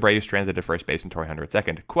Kendrick, leaving Abreu stranded at first base and Torrey Hunter at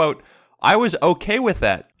second. Quote, I was okay with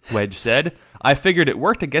that, Wedge said. I figured it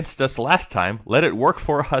worked against us last time. Let it work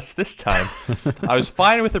for us this time. I was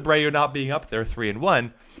fine with Abreu not being up there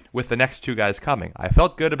 3-1 with the next 2 guys coming. I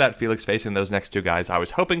felt good about Felix facing those next 2 guys. I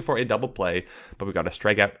was hoping for a double play, but we got a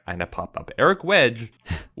strikeout and a pop-up. Eric Wedge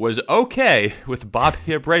was okay with Bobby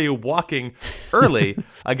Abreu walking early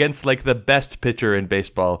against like the best pitcher in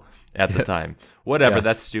baseball at the time. Whatever,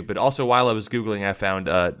 that's stupid. Also, while I was Googling, I found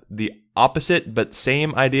the opposite but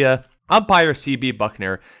same idea. Umpire C.B.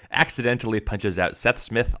 Buckner accidentally punches out Seth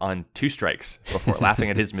Smith on 2 strikes before laughing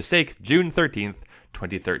at his mistake, June 13th,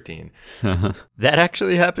 2013. That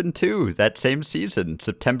actually happened too, that same season,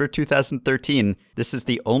 September 2013. This is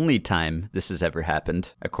the only time this has ever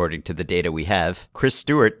happened, according to the data we have. Chris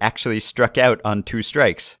Stewart actually struck out on 2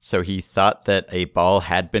 strikes. So he thought that a ball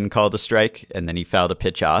had been called a strike, and then he fouled a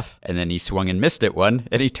pitch off, and then he swung and missed at one,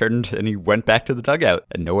 and he turned and he went back to the dugout,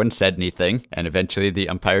 and no one said anything, and eventually the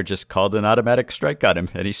umpire just called an automatic strike on him,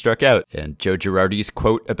 and he struck out. And Joe Girardi's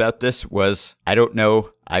quote about this was, I don't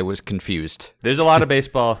know, I was confused. There's a lot of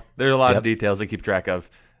baseball. There's a lot of details to keep track of.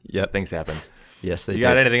 Yep. Things happen. Yes, they do. You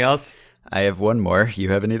got anything else? I have one more.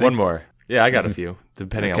 You have anything? One more. Yeah, I got a few,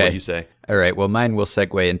 depending on what you say. All right. Well, mine will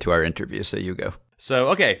segue into our interview, so you go. So,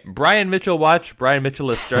 okay, Brian Mitchell watch. Brian Mitchell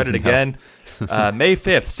has started again. May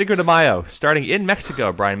 5th, Cinco de Mayo. Starting in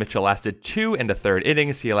Mexico, Brian Mitchell lasted 2 1/3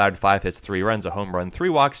 innings. He allowed 5 hits, 3 runs, a home run, 3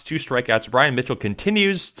 walks, 2 strikeouts. Brian Mitchell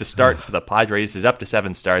continues to start for the Padres. He's up to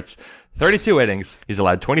 7 starts, 32 innings. He's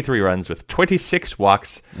allowed 23 runs with 26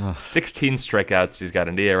 walks, 16 strikeouts. He's got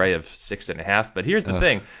an ERA of 6.5. But here's the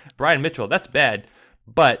thing. Brian Mitchell, that's bad.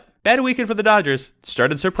 But bad weekend for the Dodgers.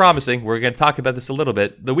 Started so promising. We're going to talk about this a little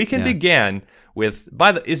bit. The weekend began with,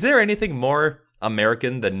 is there anything more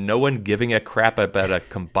American than no one giving a crap about a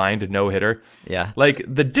combined no-hitter? Yeah. Like,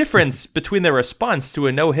 the difference between the response to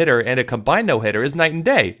a no-hitter and a combined no-hitter is night and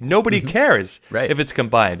day. Nobody cares if it's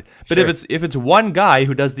combined. But if it's one guy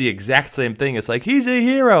who does the exact same thing, it's like, he's a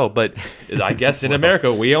hero. But I guess in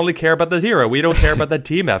America, we only care about the hero. We don't care about the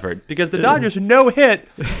team effort. Because the Dodgers no-hit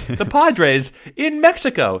the Padres in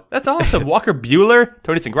Mexico. That's awesome. Walker Buehler,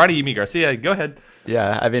 Tony Cingrani, Yimi Garcia. Go ahead.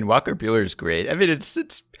 Yeah, I mean, Walker Buehler's great. I mean,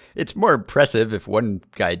 it's more impressive if one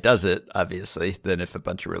guy does it, obviously, than if a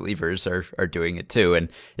bunch of relievers are doing it too.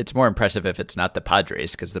 And it's more impressive if it's not the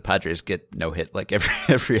Padres, because the Padres get no hit like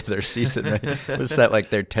every other season. Right? Was that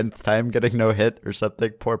like their 10th time getting no hit or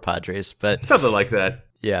something? Poor Padres, but something like that.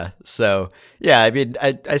 Yeah. So, yeah, I mean,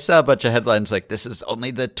 I saw a bunch of headlines like this is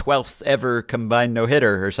only the 12th ever combined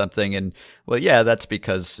no-hitter or something. And, well, yeah, that's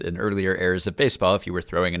because in earlier eras of baseball, if you were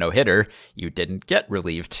throwing a no-hitter, you didn't get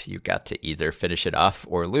relieved. You got to either finish it off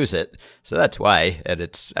or lose it. So that's why. And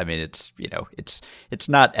it's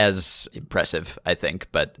not as impressive, I think,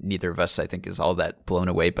 but neither of us, I think, is all that blown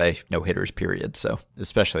away by no-hitters, period. So,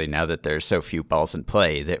 especially now that there's so few balls in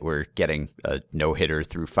play that we're getting a no-hitter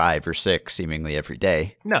through 5 or 6 seemingly every day.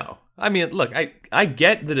 No. I mean, look, I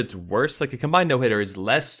get that it's worse. Like, a combined no-hitter is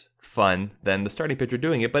less fun than the starting pitcher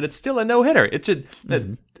doing it, but it's still a no-hitter. It should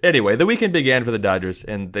anyway. The weekend began for the Dodgers,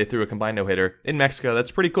 and they threw a combined no-hitter in Mexico. That's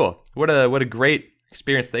pretty cool. What a great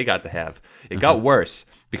experience they got to have. It got worse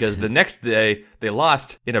because the next day they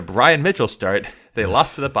lost in a Brian Mitchell start. They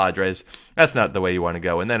lost to the Padres. That's not the way you want to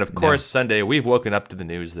go. And then, of course, Sunday we've woken up to the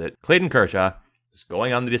news that Clayton Kershaw is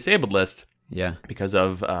going on the disabled list. Yeah. Because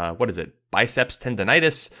of, biceps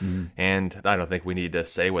tendonitis. And I don't think we need to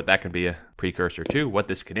say what that could be a precursor to, what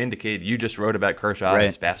this could indicate. You just wrote about Kershaw.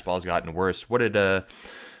 His fastball's gotten worse. What did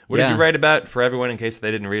you write about for everyone in case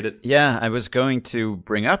they didn't read it? Yeah, I was going to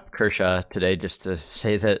bring up Kershaw today just to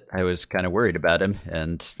say that I was kind of worried about him,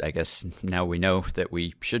 and I guess now we know that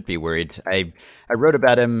we should be worried. I wrote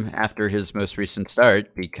about him after his most recent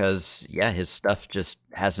start because, his stuff just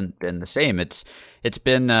hasn't been the same. It's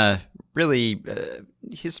been really,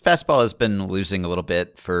 his fastball has been losing a little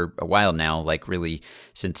bit for a while now, like really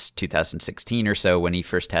since 2016 or so when he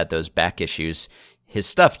first had those back issues. His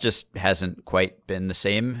stuff just hasn't quite been the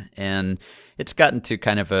same, and it's gotten to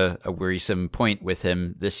kind of a worrisome point with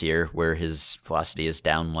him this year where his velocity is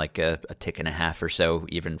down like a tick and a half or so,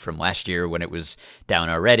 even from last year when it was down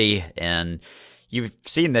already. And you've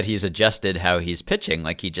seen that he's adjusted how he's pitching.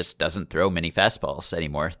 Like, he just doesn't throw many fastballs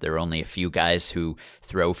anymore. There are only a few guys who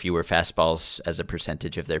throw fewer fastballs as a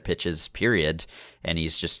percentage of their pitches, period. And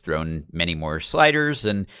he's just thrown many more sliders,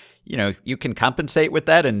 and you can compensate with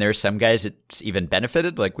that, and there's some guys it's even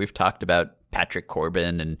benefited. Like we've talked about Patrick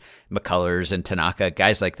Corbin and McCullers and Tanaka,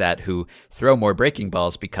 guys like that who throw more breaking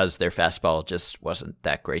balls because their fastball just wasn't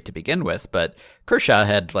that great to begin with. But Kershaw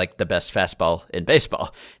had like the best fastball in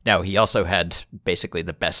baseball. Now, he also had basically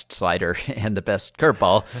the best slider and the best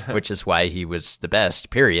curveball, which is why he was the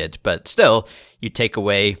best, period. But still, you take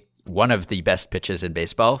away one of the best pitches in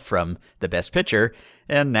baseball from the best pitcher,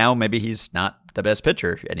 and now maybe he's not the best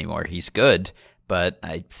pitcher anymore. He's good, but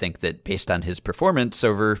I think that based on his performance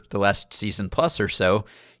over the last season plus or so,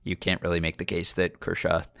 you can't really make the case that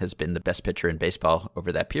Kershaw has been the best pitcher in baseball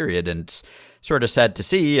over that period, and it's sort of sad to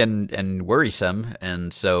see and worrisome.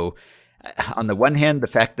 And so on the one hand, the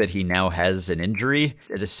fact that he now has an injury,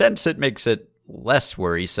 in a sense, it makes it less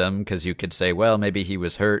worrisome because you could say, well, maybe he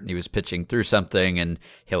was hurt and he was pitching through something and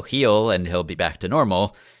he'll heal and he'll be back to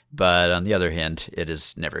normal. But on the other hand, it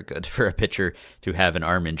is never good for a pitcher to have an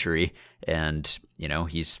arm injury. And,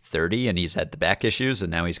 he's 30 and he's had the back issues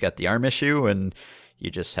and now he's got the arm issue. And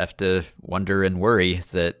you just have to wonder and worry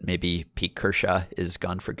that maybe Pete Kershaw is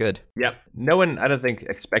gone for good. Yep. No one, I don't think,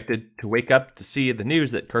 expected to wake up to see the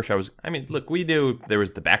news that Kershaw was... I mean, look, we knew there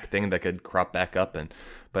was the back thing that could crop back up,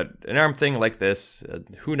 but an arm thing like this,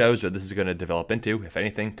 who knows what this is going to develop into. If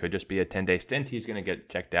anything, could just be a 10-day stint. He's going to get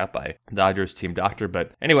checked out by Dodgers team doctor.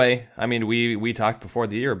 But anyway, I mean, we talked before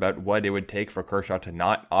the year about what it would take for Kershaw to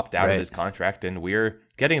not opt out of his contract, and we're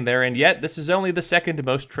getting there. And yet, this is only the second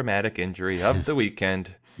most traumatic injury of the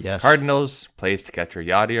weekend. Yes. Cardinals placed catcher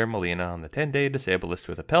Yadier Molina on the 10-day disabled list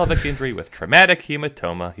with a pelvic injury with traumatic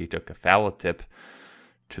hematoma. He took a foul tip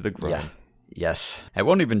to the groin. Yeah. Yes. I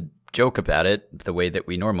won't even joke about it the way that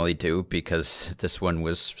we normally do because this one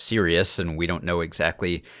was serious and we don't know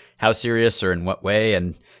exactly how serious or in what way.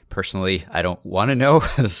 And personally, I don't want to know.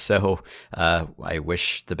 So I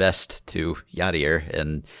wish the best to Yadier.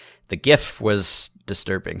 And the GIF was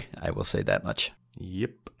disturbing. I will say that much.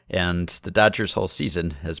 Yep. And the Dodgers' whole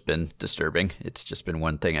season has been disturbing. It's just been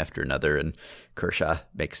one thing after another, and Kershaw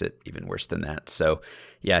makes it even worse than that. So,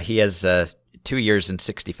 yeah, he has 2 years and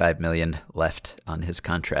 $65 million left on his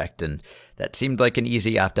contract, and that seemed like an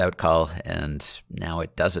easy opt-out call, and now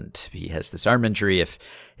it doesn't. He has this arm injury. If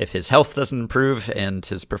his health doesn't improve and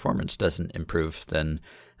his performance doesn't improve, then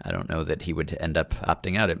I don't know that he would end up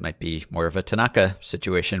opting out. It might be more of a Tanaka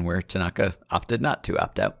situation where Tanaka opted not to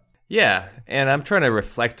opt out. Yeah, and I'm trying to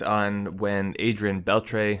reflect on when Adrian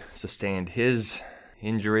Beltre sustained his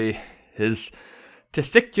injury, his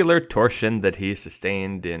testicular torsion that he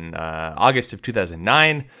sustained in August of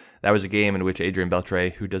 2009. That was a game in which Adrian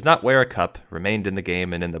Beltre, who does not wear a cup, remained in the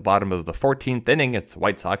game, and in the bottom of the 14th inning at the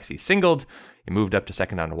White Sox, he singled. He moved up to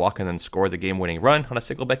second on a walk and then scored the game-winning run on a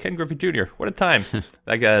single by Ken Griffey Jr. What a time.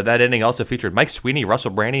 That inning also featured Mike Sweeney,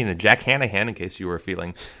 Russell Brandy, and Jack Hanahan, in case you were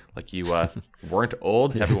feeling like you weren't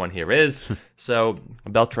old. Everyone here is. So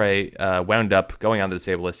Beltre wound up going on the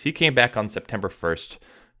disabled list. He came back on September 1st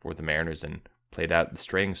for the Mariners and played out the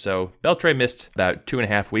string. So Beltre missed about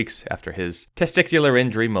 2.5 weeks after his testicular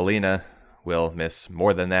injury. Molina will miss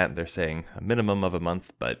more than that. They're saying a minimum of a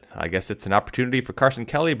month, but I guess it's an opportunity for Carson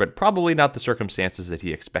Kelly, but probably not the circumstances that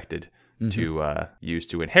he expected to use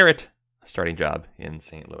to inherit a starting job in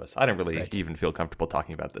St. Louis. I don't really even feel comfortable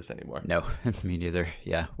talking about this anymore. No, me neither.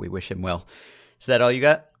 Yeah, we wish him well. Is that all you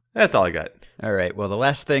got? That's all I got. All right. Well, the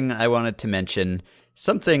last thing I wanted to mention,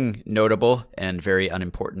 something notable and very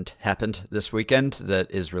unimportant happened this weekend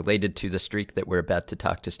that is related to the streak that we're about to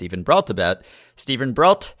talk to Steven Brault about. Steven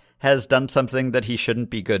Brault has done something that he shouldn't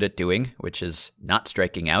be good at doing, which is not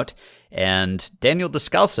striking out. And Daniel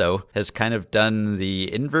Descalso has kind of done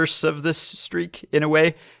the inverse of this streak in a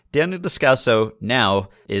way. Daniel Descalso now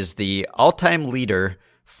is the all-time leader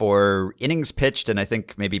for innings pitched and I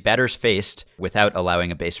think maybe batters faced without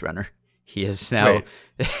allowing a base runner. He is now,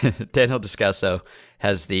 Daniel Descalso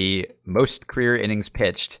has the most career innings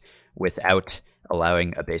pitched without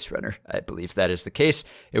allowing a base runner. I believe that is the case.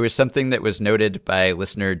 It was something that was noted by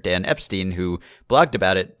listener Dan Epstein, who blogged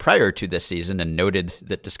about it prior to this season and noted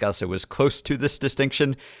that Descalso was close to this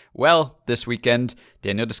distinction. Well, this weekend,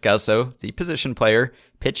 Daniel Descalso, the position player,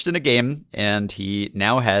 pitched in a game, and he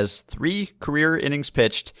now has 3 career innings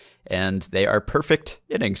pitched, and they are perfect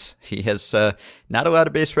innings. He has not allowed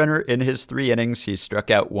a base runner in his 3 innings. He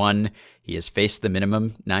struck out 1. He has faced the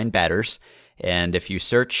minimum 9 batters. And if you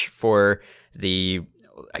search for the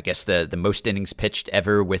most innings pitched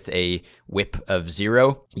ever with a whip of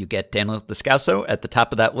 0, you get Daniel Descalso at the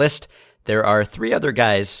top of that list. There are 3 other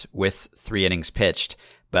guys with 3 innings pitched,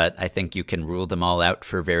 but I think you can rule them all out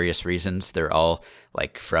for various reasons. They're all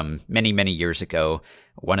like from many, many years ago.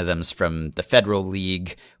 One of them's from the Federal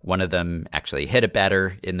League. One of them actually hit a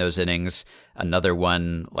batter in those innings. Another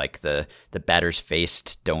one, like the batters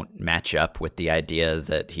faced, don't match up with the idea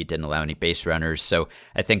that he didn't allow any base runners. So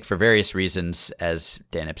I think for various reasons, as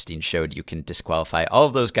Dan Epstein showed, you can disqualify all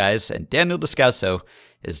of those guys. And Daniel Descalso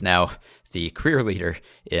is now the career leader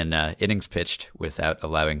in innings pitched without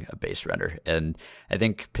allowing a base runner. And I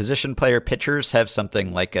think position player pitchers have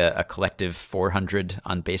something like a collective 400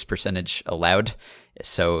 on base percentage allowed.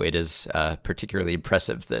 So it is particularly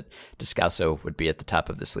impressive that Descalso would be at the top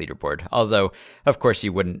of this leaderboard. Although, of course,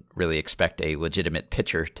 you wouldn't really expect a legitimate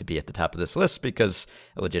pitcher to be at the top of this list because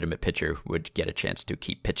a legitimate pitcher would get a chance to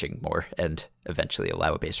keep pitching more and eventually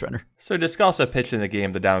allow a base runner. So Descalso pitched in the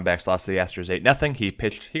game. The Diamondbacks lost to the Astros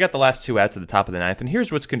 8-0. He got the last 2 outs at the top of the 9th. And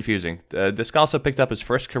here's what's confusing. Descalso picked up his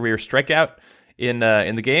first career strikeout in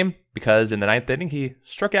the game because in the 9th inning, he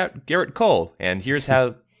struck out Garrett Cole. And here's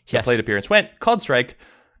how the plate appearance went. Called strike,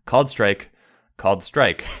 called strike, called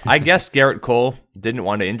strike. I guess Garrett Cole didn't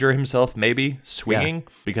want to injure himself, maybe, swinging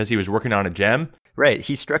because he was working on a gem. Right.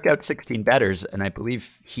 He struck out 16 batters, and I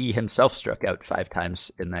believe he himself struck out 5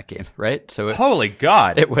 times in that game, right? So holy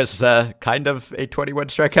God. It was kind of a 21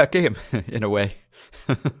 strikeout game in a way.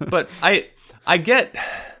 But I get,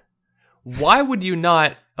 why would you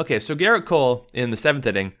not? Okay, so Garrett Cole in the 7th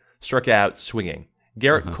inning struck out swinging.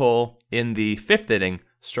 Garrett Cole in the 5th inning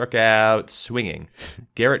struck out swinging.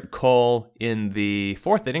 Garrett Cole in the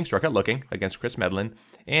 4th inning struck out looking against Chris Medlin.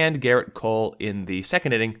 And Garrett Cole in the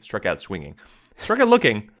 2nd inning struck out swinging. Struck out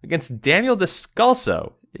looking against Daniel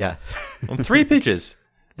Descalso. Yeah. On 3 pitches.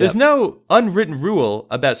 There's no unwritten rule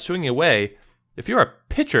about swinging away. If you're a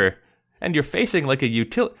pitcher and you're facing like a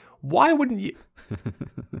utility, why wouldn't you?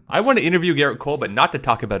 I want to interview Garrett Cole, but not to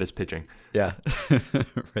talk about his pitching. Yeah.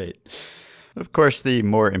 Right. Of course, the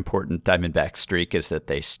more important Diamondback streak is that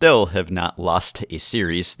they still have not lost a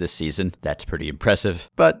series this season. That's pretty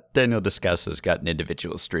impressive. But Daniel Descalso's got an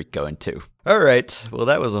individual streak going too. All right. Well,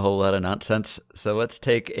 that was a whole lot of nonsense. So let's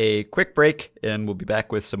take a quick break and we'll be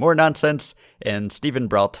back with some more nonsense and Steven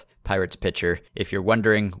Brault, Pirates pitcher. If you're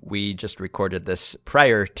wondering, we just recorded this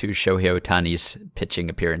prior to Shohei Ohtani's pitching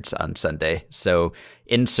appearance on Sunday. So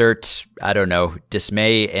insert, I don't know,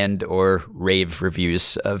 dismay and or rave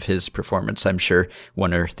reviews of his performance. I'm sure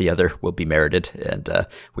one or the other will be merited, and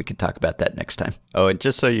we can talk about that next time. Oh, and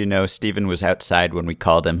just so you know, Steven was outside when we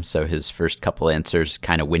called him, so his first couple answers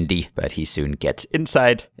kind of windy, but he soon gets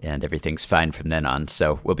inside, and everything's fine from then on.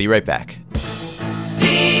 So we'll be right back.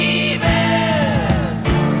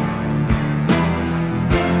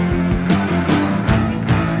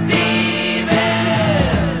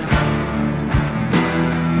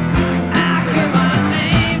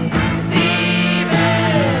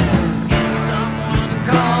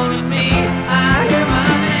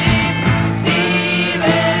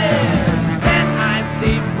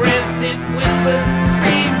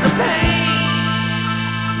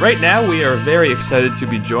 Right now, we are very excited to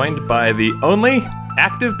be joined by the only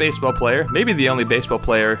active baseball player, maybe the only baseball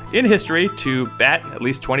player in history to bat at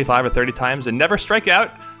least 25 or 30 times and never strike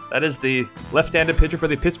out. That is the left-handed pitcher for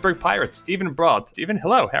the Pittsburgh Pirates, Steven Brault. Steven,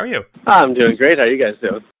 hello. How are you? I'm doing great. How are you guys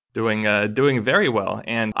doing? Doing very well.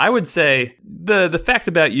 And I would say the fact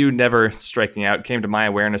about you never striking out came to my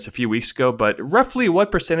awareness a few weeks ago, but roughly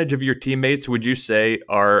what percentage of your teammates would you say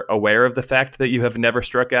are aware of the fact that you have never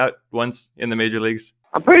struck out once in the major leagues?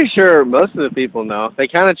 I'm pretty sure most of the people know. They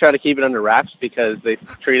kind of try to keep it under wraps because they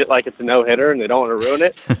treat it like it's a no-hitter and they don't want to ruin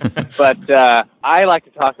it. But I like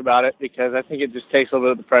to talk about it because I think it just takes a little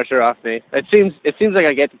bit of the pressure off me. It seems like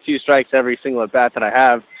I get to 2 strikes every single at-bat that I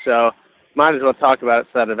have, so might as well talk about it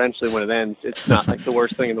so that eventually when it ends, it's not like the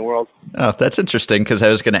worst thing in the world. Oh, that's interesting, because I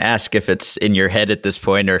was going to ask if it's in your head at this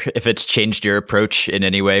point or if it's changed your approach in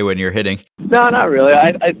any way when you're hitting. No, not really.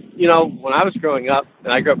 I when I was growing up,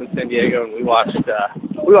 and I grew up in San Diego, and we watched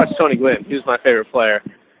Tony Gwynn. He was my favorite player.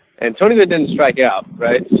 And Tony Gwynn didn't strike out,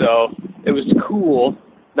 right? So it was cool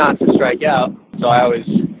not to strike out. So I always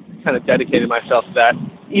kind of dedicated myself to that,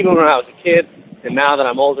 even when I was a kid. And now that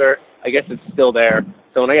I'm older, I guess it's still there.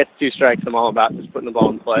 So when I get to 2 strikes, I'm all about just putting the ball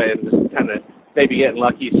in play and just kind of maybe getting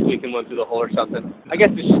lucky, squeaking one through the hole or something. I guess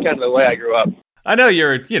it's just kind of the way I grew up. I know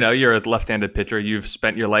you're a left-handed pitcher. You've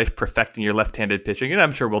spent your life perfecting your left-handed pitching, and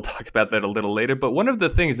I'm sure we'll talk about that a little later. But one of the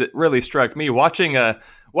things that really struck me watching a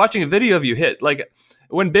video of you hit, like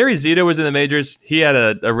when Barry Zito was in the majors, he had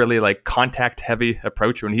a really like contact-heavy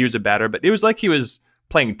approach when he was a batter, but it was like he was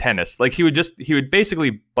playing tennis. Like he would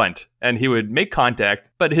basically bunt and he would make contact,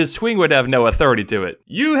 but his swing would have no authority to it.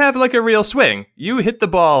 You have like a real swing. You hit the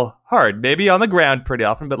ball hard, maybe on the ground pretty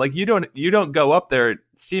often, but like you don't go up there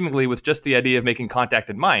seemingly with just the idea of making contact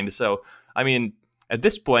in mind. So, I mean, at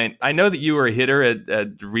this point, I know that you were a hitter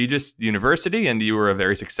at Regis University and you were a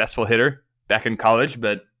very successful hitter back in college,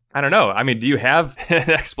 but I don't know. I mean, do you have an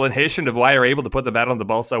explanation of why you're able to put the bat on the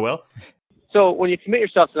ball so well? So when you commit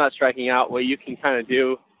yourself to not striking out, what you can kind of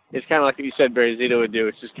do is kind of like what you said Barry Zito would do.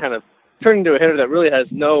 It's just kind of turn into a hitter that really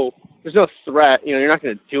there's no threat. You're not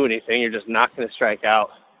going to do anything. You're just not going to strike out.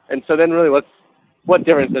 And so then really what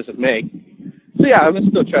difference does it make? So yeah, I'm going to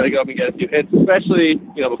still try to go up and get a few hits, especially,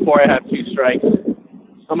 before I have 2 strikes.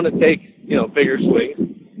 I'm going to take, bigger swings.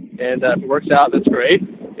 And if it works out, that's great.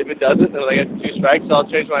 If it doesn't, then when I get 2 strikes, I'll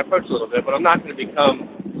change my approach a little bit. But I'm not going to become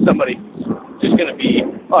somebody who's just going to be,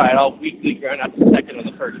 all right, I'll weakly ground out to second on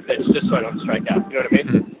the first pitch just so I don't strike out. You know what I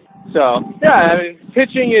mean? So, yeah, I mean,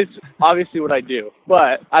 pitching is obviously what I do.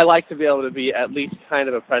 But I like to be able to be at least kind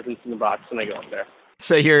of a presence in the box when I go up there.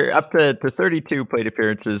 So you're up to 32 plate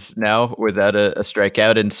appearances now without a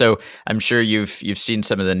strikeout, and so I'm sure you've seen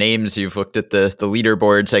some of the names. You've looked at the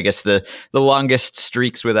leaderboards. I guess the longest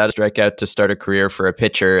streaks without a strikeout to start a career for a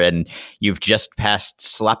pitcher, and you've just passed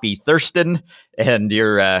Sloppy Thurston, and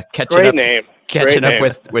you're catching up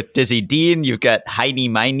with Dizzy Dean. You've got Heiny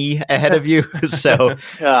Miney ahead of you. So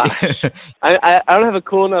I don't have a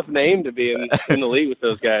cool enough name to be in the league with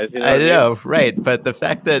those guys. You know I know, right? But the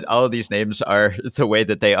fact that all of these names are the way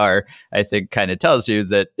that they are, I think kind of tells you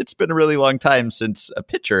that it's been a really long time since a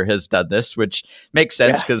pitcher has done this, which makes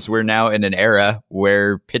sense because we're now in an era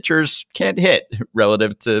where pitchers can't hit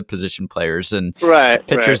relative to position players. And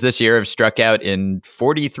pitchers this year have struck out in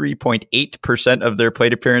 43.8% of their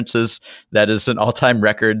plate appearances. That is an all-time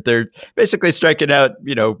record. They're basically striking out,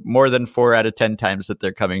 more than 4 out of 10 times that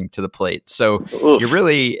they're coming to the plate. So you're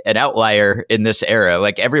really an outlier in this era.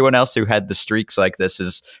 Like everyone else who had the streaks like this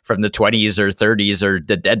is from the 20s or 30s or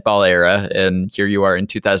the dead ball era. And here you are in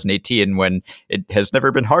 2018 when it has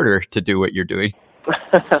never been harder to do what you're doing.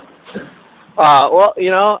 Well,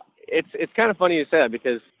 it's kind of funny you say that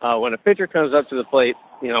because when a pitcher comes up to the plate,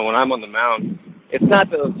 when I'm on the mound, it's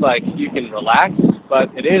not that it's like you can relax, but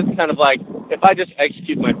it is kind of like if I just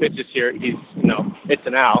execute my pitches here, it's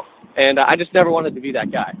an out. And I just never wanted to be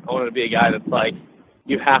that guy. I wanted to be a guy that's like,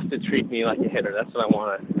 you have to treat me like a hitter. That's what I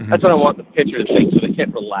want. That's what I want the pitcher to think, so they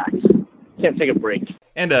can't relax, can't take a break.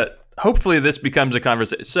 And hopefully this becomes a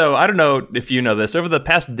conversation. So I don't know if you know this. Over the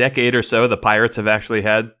past decade or so, the Pirates have actually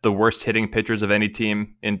had the worst hitting pitchers of any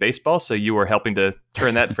team in baseball. So you are helping to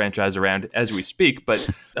turn that franchise around as we speak. But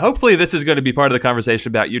hopefully this is going to be part of the conversation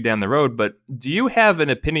about you down the road. But do you have an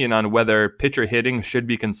opinion on whether pitcher hitting should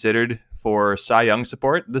be considered for Cy Young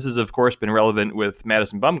support? This has, of course, been relevant with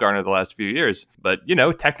Madison Bumgarner the last few years. But,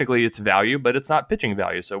 technically it's value, but it's not pitching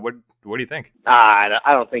value. So what do you think? I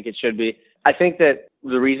don't think it should be. I think that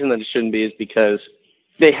the reason that it shouldn't be is because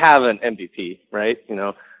they have an MVP, right?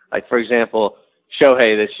 Like, for example,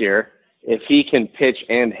 Shohei this year, if he can pitch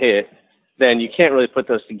and hit, then you can't really put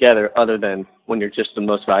those together other than when you're just the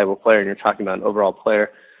most valuable player and you're talking about an overall player.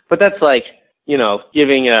 But that's like,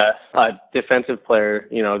 giving a defensive player,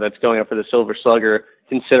 that's going up for the Silver Slugger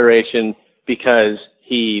consideration because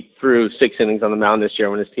he threw 6 innings on the mound this year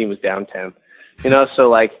when his team was down 10. So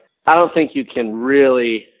like, I don't think you can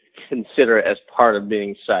really consider it as part of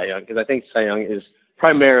being Cy Young because I think Cy Young is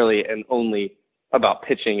primarily and only about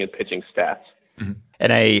pitching and pitching stats. Mm-hmm.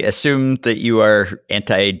 And I assume that you are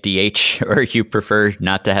anti-DH, or you prefer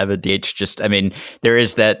not to have a DH. Just, I mean, there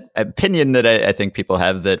is that opinion that I think people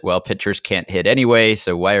have that, well, pitchers can't hit anyway,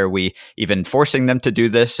 so why are we even forcing them to do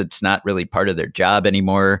this? It's not really part of their job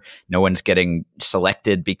anymore. No one's getting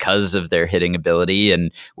selected because of their hitting ability,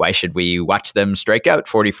 and why should we watch them strike out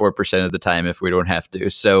 44% of the time if we don't have to?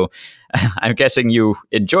 So I'm guessing you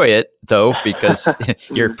enjoy it, though, because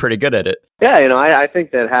you're pretty good at it. Yeah, I think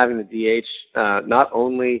that having the DH not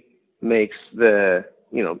only makes the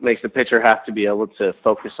pitcher have to be able to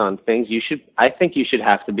focus on things. I think you should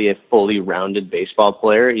have to be a fully rounded baseball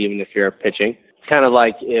player, even if you're pitching. It's kind of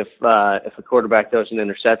like if a quarterback throws an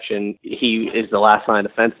interception, he is the last line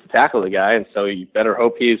of defense to tackle the guy, and so you better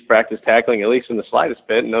hope he's practiced tackling at least in the slightest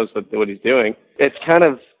bit and knows what he's doing. It's kind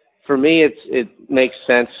of, for me, it makes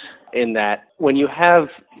sense in that when you have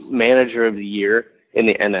manager of the year in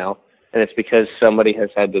the NL, and it's because somebody has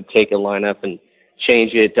had to take a lineup and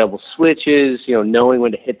change it, double switches, knowing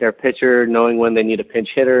when to hit their pitcher, knowing when they need a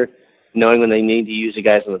pinch hitter, knowing when they need to use the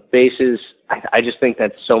guys on the bases. I just think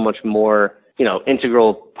that's so much more,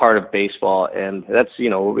 integral part of baseball. And that's,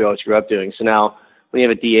 what we always grew up doing. So now when you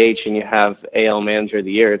have a DH and you have AL manager of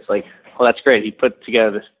the year, it's like, well, that's great. He put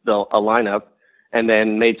together a lineup and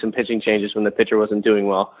then made some pitching changes when the pitcher wasn't doing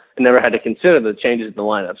well, and never had to consider the changes in the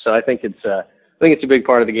lineup. So I think it's a big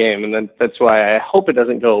part of the game, and that's why I hope it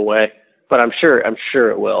doesn't go away. But I'm sure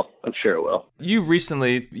it will.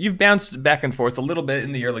 You've bounced back and forth a little bit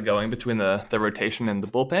in the early going between the rotation and the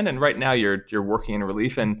bullpen, and right now you're working in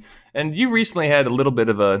relief, and you recently had a little bit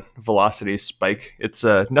of a velocity spike. It's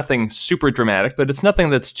nothing super dramatic, but it's nothing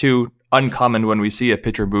that's too uncommon when we see a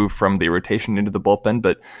pitcher move from the rotation into the bullpen.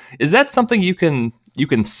 But is that something you can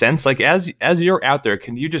sense, like as you're out there,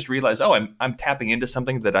 can you just realize, oh, I'm tapping into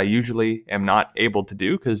something that I usually am not able to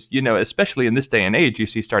do? Because, especially in this day and age, you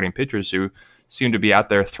see starting pitchers who seem to be out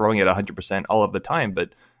there throwing it 100% all of the time. But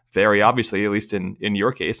very obviously, at least in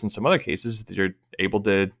your case and some other cases, that you're able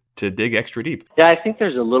to dig extra deep. Yeah, I think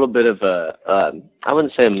there's a little bit of I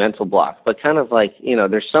wouldn't say a mental block, but kind of like,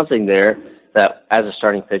 there's something there that as a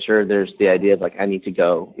starting pitcher, there's the idea of like, I need to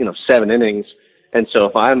go, 7 innings. And so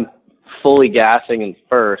if I'm fully gassing in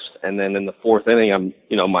first, and then in the 4th inning, I'm,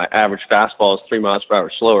 my average fastball is 3 miles per hour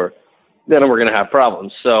slower, then we're going to have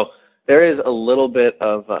problems. So there is a little bit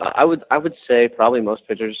of, I would say probably most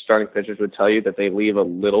starting pitchers would tell you that they leave a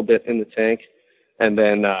little bit in the tank. And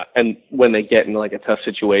then, and when they get into like a tough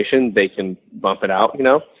situation, they can bump it out,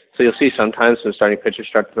 So you'll see sometimes some starting pitchers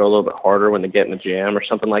start to throw a little bit harder when they get in the jam or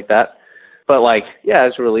something like that. But like, yeah,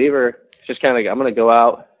 as a reliever, it's just kind of like, I'm going to go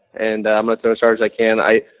out and I'm going to throw as hard as I can.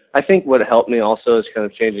 I think what helped me also is kind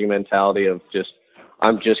of changing the mentality of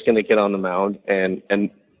I'm just going to get on the mound and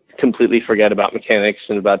completely forget about mechanics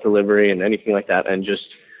and about delivery and anything like that, and just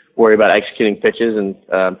worry about executing pitches. And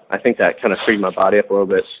I think that kind of freed my body up a little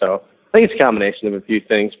bit. So I think it's a combination of a few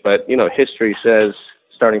things, but history says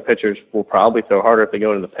starting pitchers will probably throw harder if they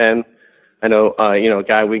go into the pen. I know, a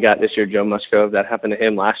guy we got this year, Joe Musgrove, that happened to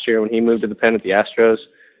him last year when he moved to the pen at the Astros.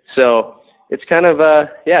 So it's kind of,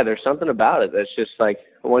 there's something about it that's just like,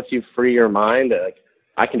 once you free your mind,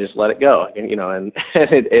 I can just let it go, and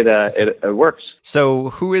it works. So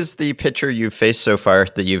who is the pitcher you've faced so far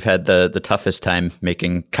that you've had the toughest time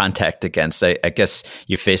making contact against? I guess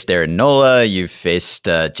you faced Aaron Nola, you've faced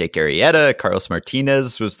Jake Arrieta, Carlos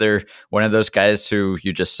Martinez. Was there one of those guys who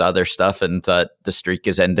you just saw their stuff and thought the streak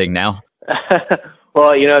is ending now?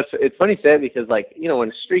 Well, it's funny to say because when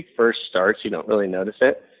a streak first starts, you don't really notice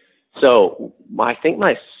it. So I think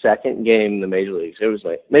my second game in the major leagues, it was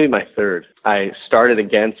like maybe my third. I started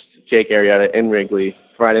against Jake Arrieta in Wrigley,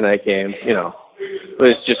 Friday night game.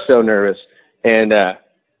 Was just so nervous, and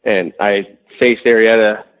I faced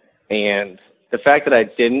Arrieta, and the fact that I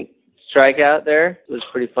didn't strike out there was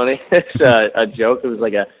pretty funny. It's a joke. It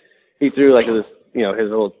was he threw this, his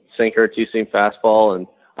little sinker 2-seam fastball, and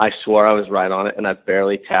I swore I was right on it, and I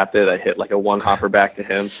barely tapped it. I hit a one hopper back to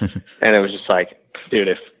him, and it was just like,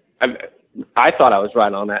 dude, I thought I was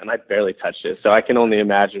right on that, and I barely touched it. So I can only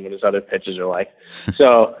imagine what his other pitches are like.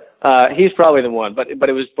 So he's probably the one. But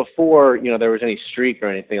it was before there was any streak or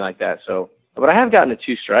anything like that. So, but I have gotten to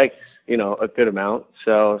 2 strikes, a good amount.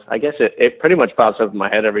 So I guess it pretty much pops up in my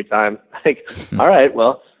head every time. All right,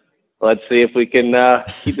 well, let's see if we can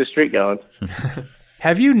keep the streak going.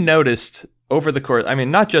 Have you noticed over the course, I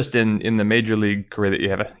mean, not just in the major league career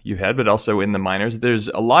that you've had, but also in the minors, there's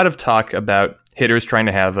a lot of talk about hitters trying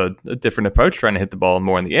to have a different approach, trying to hit the ball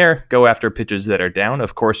more in the air, go after pitches that are down.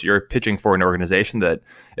 Of course, you're pitching for an organization that,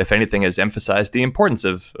 if anything, has emphasized the importance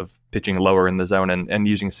of pitching lower in the zone and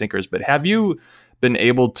using sinkers. But have you been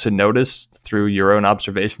able to notice through your own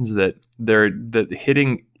observations that the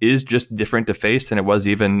hitting is just different to face than it was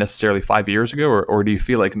even necessarily 5 years ago? Or do you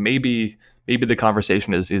feel like maybe the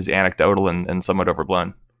conversation is anecdotal and somewhat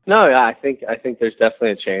overblown? No, yeah, I think there's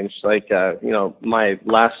definitely a change. Like, my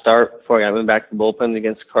last start before I went back to the bullpen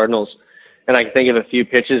against the Cardinals, and I can think of a few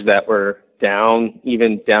pitches that were down,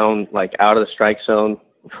 like out of the strike zone.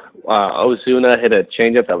 Ozuna hit a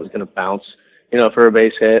changeup that was going to bounce, for a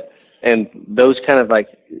base hit. And those kind of like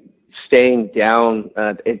staying down,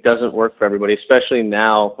 it doesn't work for everybody, especially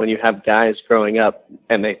now when you have guys growing up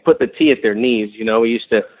and they put the tee at their knees. We used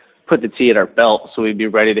to put the tee at our belt so we'd be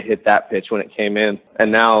ready to hit that pitch when it came in.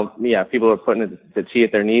 And now, yeah, people are putting the tee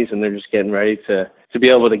at their knees and they're just getting ready to be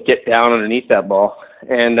able to get down underneath that ball.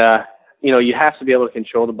 And, you have to be able to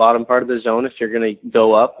control the bottom part of the zone if you're going to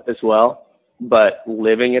go up as well. But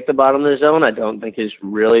living at the bottom of the zone, I don't think is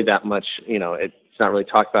really that much, it's not really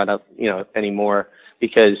talked about, anymore,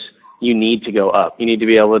 because you need to go up. You need to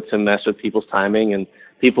be able to mess with people's timing, and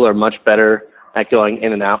people are much better at going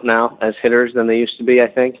in and out now as hitters than they used to be, I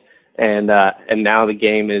think. And now the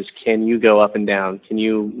game is, can you go up and down? Can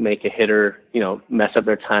you make a hitter, mess up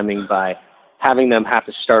their timing by having them have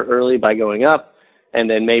to start early by going up, and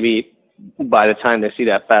then maybe by the time they see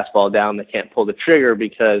that fastball down, they can't pull the trigger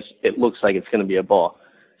because it looks like it's going to be a ball.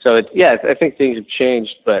 So I think things have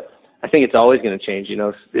changed, but I think it's always going to change.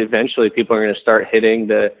 Eventually people are going to start hitting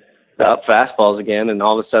the up fastballs again, and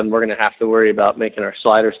all of a sudden we're going to have to worry about making our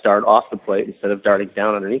slider start off the plate instead of darting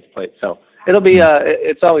down underneath the plate. So it'll be,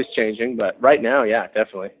 it's always changing, but right now, yeah,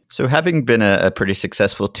 definitely. So having been a pretty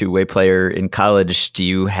successful two-way player in college, do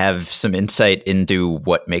you have some insight into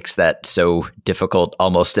what makes that so difficult,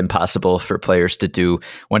 almost impossible for players to do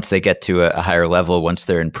once they get to a higher level, once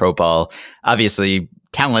they're in pro ball? Obviously,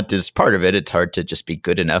 talent is part of it. It's hard to just be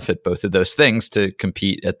good enough at both of those things to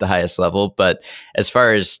compete at the highest level. But as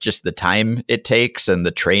far as just the time it takes and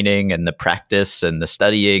the training and the practice and the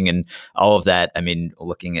studying and all of that, I mean,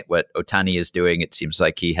 looking at what Ohtani is doing, it seems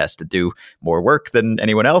like he has to do more work than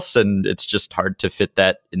anyone else. And it's just hard to fit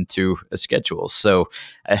that into a schedule. So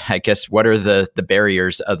I guess what are the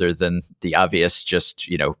barriers other than the obvious, just,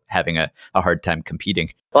 having a hard time competing?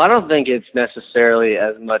 Well, I don't think it's necessarily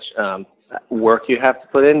as much work you have to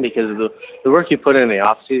put in, because the work you put in the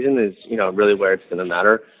off season is, really where it's going to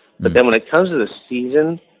matter. But then when it comes to the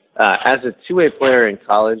season, as a two-way player in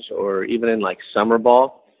college or even in like summer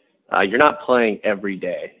ball, you're not playing every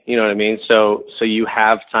day. You know what I mean? So you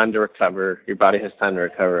have time to recover. Your body has time to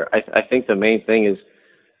recover. I think the main thing is,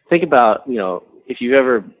 think about, if you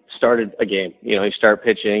ever started a game, you start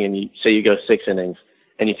pitching and you go 6 innings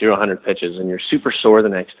and you threw 100 pitches and you're super sore the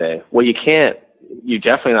next day. Well, you're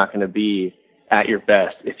definitely not going to be at your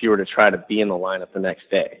best if you were to try to be in the lineup the next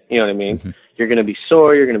day. You know what I mean? Mm-hmm. You're going to be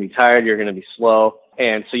sore, you're going to be tired, you're going to be slow.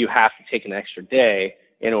 And so you have to take an extra day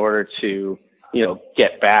in order to,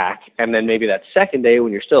 get back. And then maybe that second day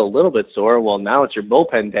when you're still a little bit sore, well, now it's your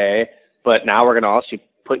bullpen day, but now we're going to also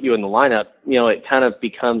put you in the lineup. It kind of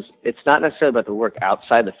becomes, it's not necessarily about the work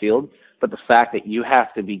outside the field, but the fact that you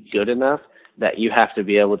have to be good enough that you have to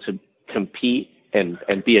be able to compete and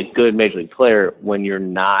be a good major league player when you're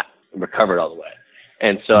not recovered all the way.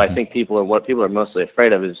 And so I think what people are mostly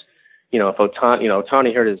afraid of is, if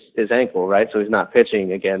Ohtani hurt his ankle, right? So he's not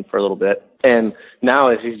pitching again for a little bit. And now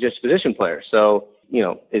he's just a position player. So,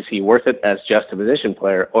 is he worth it as just a position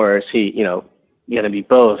player, or is he, going to be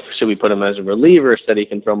both? Should we put him as a reliever so that he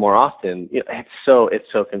can throw more often? It's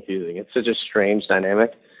so confusing. It's such a strange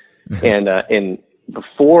dynamic. And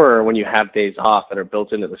before, when you have days off that are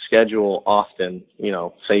built into the schedule often,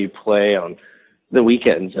 say you play on the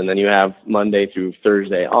weekends and then you have Monday through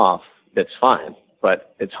Thursday off, that's fine.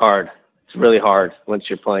 But it's hard. It's really hard once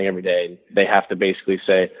you're playing every day. They have to basically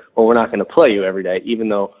say, well, we're not going to play you every day, even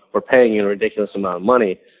though we're paying you a ridiculous amount of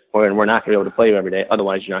money, or we're not going to be able to play you every day.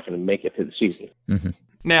 Otherwise, you're not going to make it through the season. Mm-hmm.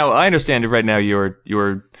 Now, I understand right now you're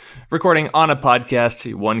recording on a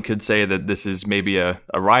podcast. One could say that this is maybe a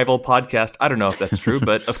rival podcast. I don't know if that's true,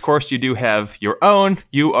 but of course you do have your own.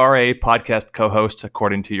 You are a podcast co-host,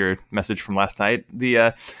 according to your message from last night.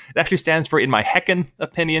 It actually stands for In My Heckin'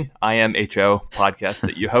 Opinion, IMHO podcast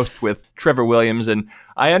that you host with Trevor Williams. And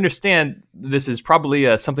I understand this is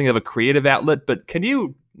probably something of a creative outlet, but can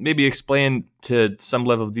you maybe explain to some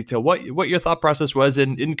level of detail what your thought process was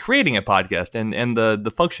in creating a podcast and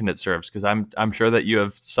the function it serves? Because I'm sure that you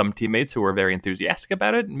have some teammates who are very enthusiastic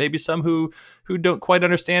about it, and maybe some who don't quite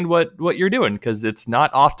understand what you're doing, because it's not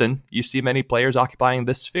often you see many players occupying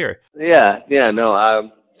this sphere.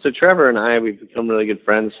 So Trevor and I, we've become really good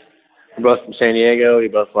friends. We're both from San Diego. We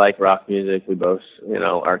both like rock music. We both,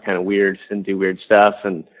 are kind of weird and do weird stuff.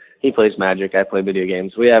 And He plays Magic. I play video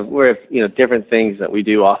games. We have different things that we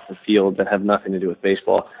do off the field that have nothing to do with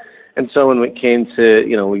baseball. And so when we came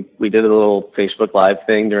to, we did a little Facebook Live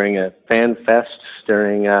thing during a fan fest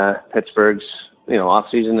during Pittsburgh's, off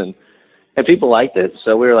season, and people liked it.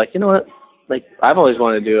 So we were like, you know what? Like, I've always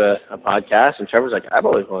wanted to do a podcast, and Trevor's like, I've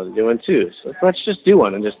always wanted to do one too. So let's just do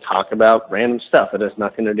one and just talk about random stuff that has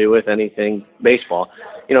nothing to do with anything baseball.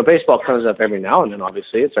 Baseball comes up every now and then,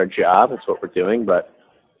 obviously. It's our job. It's what we're doing. But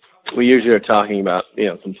we usually are talking about,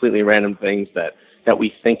 completely random things that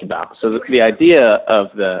we think about. So the idea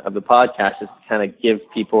of the podcast is to kind of give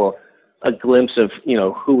people a glimpse of,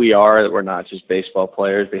 who we are, that we're not just baseball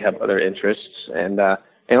players. We have other interests, and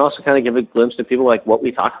also kind of give a glimpse to people like what we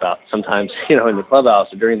talk about sometimes, in the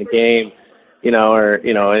clubhouse or during the game, or,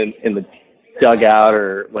 in the dugout,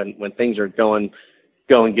 or when things are going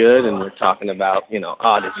good and we're talking about, did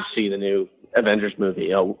you see the new Avengers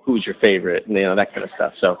movie? Oh, who's your favorite? And, that kind of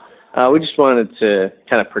stuff. So we just wanted to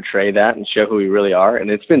kind of portray that and show who we really are. And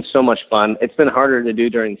it's been so much fun. It's been harder to do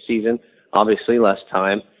during the season, obviously less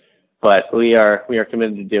time. But we are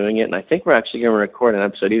committed to doing it, and I think we're actually going to record an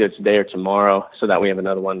episode either today or tomorrow, so that we have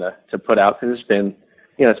another one to put out. Because it's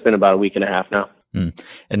been about a week and a half now.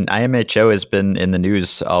 And IMHO has been in the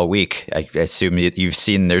news all week. I assume you've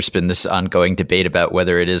seen there's been this ongoing debate about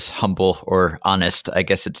whether it is humble or honest. I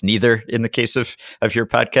guess it's neither in the case of your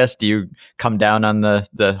podcast. Do you come down on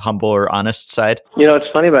the humble or honest side? What's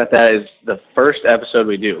funny about that is the first episode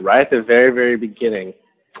we do, right at the very, very beginning,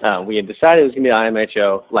 we had decided it was going to be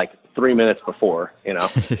IMHO like 3 minutes before, and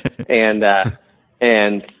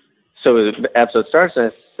so the episode starts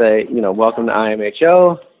and I say, welcome to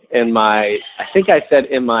IMHO. And I think I said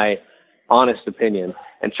in my honest opinion,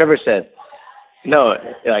 and Trevor said, no,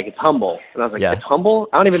 like it's humble. And I was like, It's humble?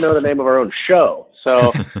 I don't even know the name of our own show.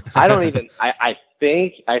 So I don't even, I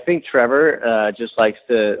think Trevor just likes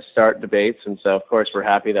to start debates. And so of course we're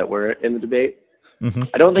happy that we're in the debate. Mm-hmm.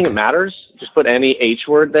 I don't think it matters. Just put any H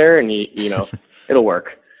word there and it'll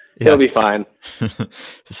work. Yeah. It'll be fine.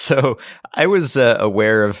 So I was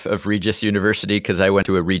aware of Regis University because I went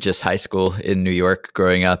to a Regis high school in New York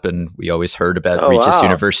growing up, and we always heard about Regis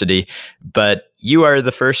University. But you are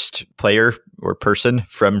the first player or person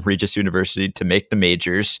from Regis University to make the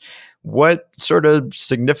majors. What sort of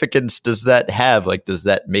significance does that have? Like, does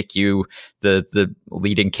that make you the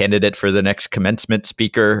leading candidate for the next commencement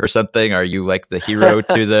speaker or something? Are you like the hero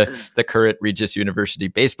to the current Regis University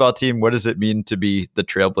baseball team? What does it mean to be the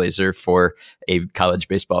trailblazer for a college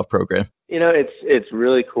baseball program? It's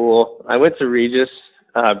really cool. I went to Regis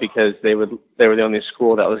because they were the only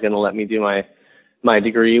school that was going to let me do my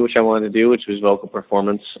degree, which I wanted to do, which was vocal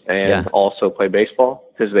performance, and also play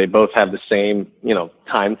baseball, because they both have the same,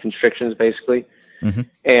 time constrictions basically. Mm-hmm.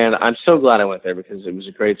 And I'm so glad I went there because it was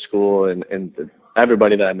a great school, and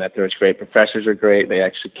everybody that I met there was great. Professors are great. They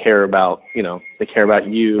actually care about, they care about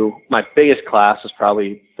you. My biggest class was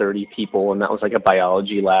probably 30 people, and that was like a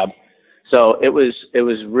biology lab. So it was a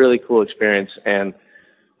really cool experience. And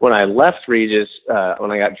when I left Regis,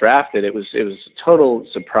 when I got drafted, it was a total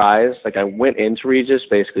surprise. Like, I went into Regis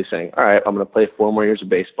basically saying, all right, I'm going to play 4 more years of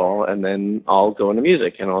baseball, and then I'll go into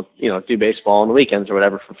music, and I'll, do baseball on the weekends or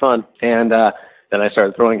whatever for fun. And then I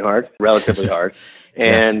started throwing hard, relatively hard.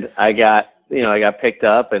 And I got picked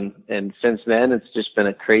up, and since then it's just been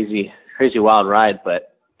a crazy wild ride.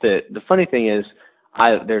 But the funny thing is,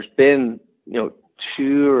 there's been,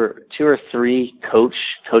 2 or 3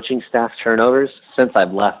 coaching staff turnovers since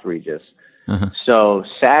I've left Regis. Uh-huh. So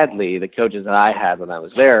sadly, the coaches that I had when I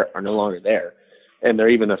was there are no longer there, and there are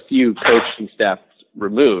even a few coaching staff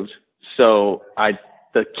removed. So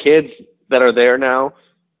the kids that are there now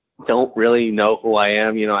don't really know who I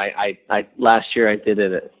am. I last year I did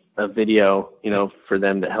a video, for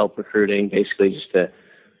them to help recruiting, basically just to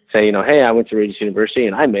say, hey, I went to Regis University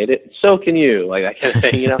and I made it. So can you, like that kind of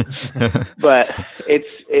thing, But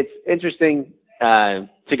it's interesting to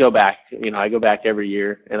go back. I go back every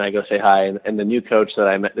year and I go say hi. And the new coach that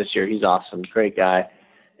I met this year, he's awesome, great guy.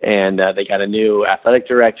 And they got a new athletic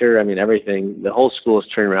director. I mean, everything. The whole school is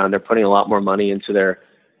turning around. They're putting a lot more money into their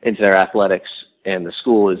athletics, and the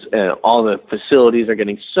school is all the facilities are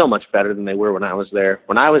getting so much better than they were when I was there.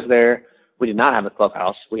 When I was there, we did not have a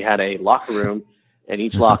clubhouse. We had a locker room. And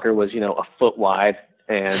each locker was, a foot wide,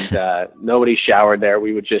 and nobody showered there.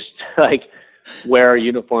 We would just wear our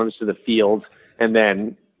uniforms to the field and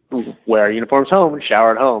then wear our uniforms home and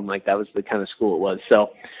shower at home. Like, that was the kind of school it was.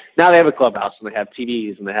 So now they have a clubhouse and they have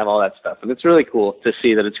TVs and they have all that stuff. And it's really cool to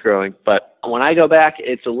see that it's growing. But when I go back,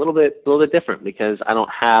 it's a little bit different because I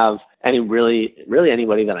don't have really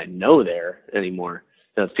anybody that I know there anymore.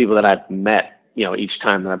 It's people that I've met, each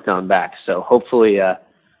time that I've gone back. So hopefully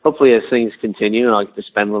hopefully as things continue and I'll get to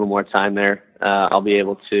spend a little more time there, I'll be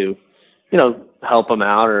able to, help them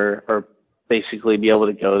out or basically be able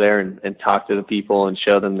to go there and talk to the people and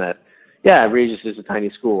show them that, yeah, Regis is a tiny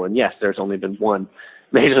school. And yes, there's only been one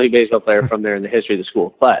Major League Baseball player from there in the history of the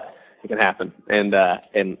school, but it can happen. And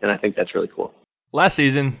I think that's really cool. Last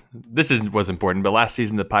season, was important, but last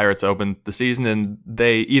season the Pirates opened the season and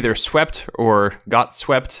they either swept or got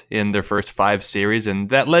swept in their first 5 series, and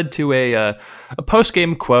that led to a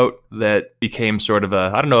post-game quote that became sort of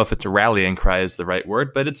I don't know if it's a rallying cry is the right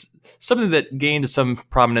word, but it's something that gained some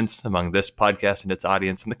prominence among this podcast and its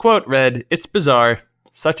audience. And the quote read, "It's bizarre,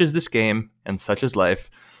 such is this game and such is life,"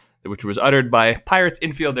 which was uttered by Pirates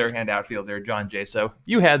infielder and outfielder John Jaso.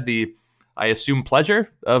 You had the, I assume, pleasure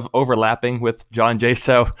of overlapping with John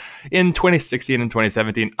Jaso in 2016 and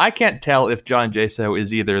 2017. I can't tell if John Jaso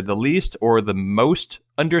is either the least or the most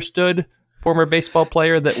understood former baseball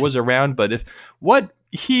player that was around, but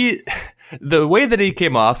the way that he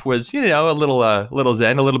came off was, a little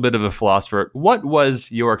zen, a little bit of a philosopher. What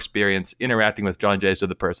was your experience interacting with John Jaso,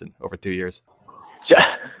 the person, over 2 years?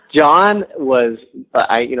 John was,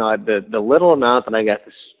 the little amount that I got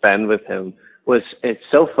to spend with him it's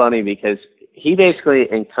so funny because he basically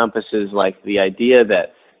encompasses like the idea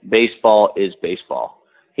that baseball is baseball.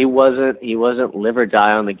 He wasn't live or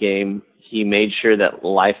die on the game. He made sure that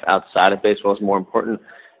life outside of baseball was more important.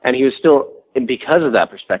 And he was still, and because of that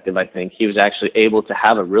perspective, I think he was actually able to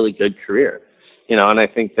have a really good career. And I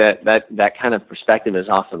think that kind of perspective is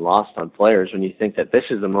often lost on players when you think that this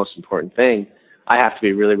is the most important thing. I have to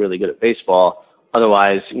be really, really good at baseball.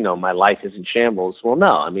 Otherwise, my life is in shambles. Well,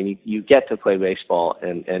 no, I mean, you get to play baseball,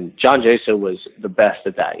 and John Jaso was the best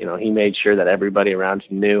at that. He made sure that everybody around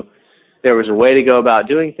him knew there was a way to go about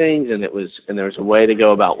doing things, and there was a way to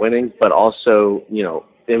go about winning, but also,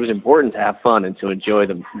 it was important to have fun and to enjoy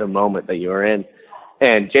the moment that you were in.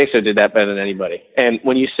 And Jaso did that better than anybody. And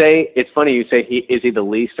when you say, it's funny, you say is he the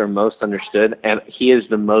least or most understood, and he is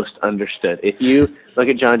the most understood. If you look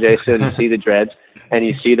at John Jaso and you see the dreads and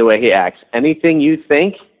you see the way he acts, anything you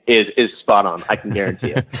think is spot on. I can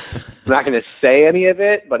guarantee it. I'm not going to say any of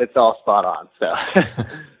it, but it's all spot on. So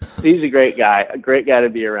he's a great guy to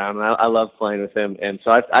be around. And I love playing with him. And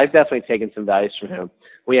so I've definitely taken some values from him.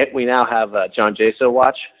 We now have a John Jaso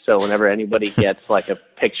watch. So whenever anybody gets like a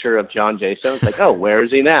picture of John Jaso, it's like, oh, where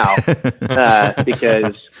is he now?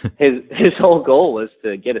 Because his whole goal was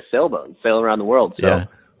to get a sailboat and sail around the world. So. Yeah.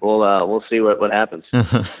 We'll see what happens.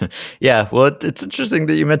 Yeah, well, it's interesting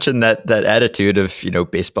that you mentioned that attitude of,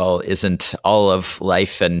 baseball isn't all of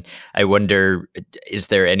life. And I wonder, is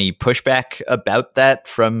there any pushback about that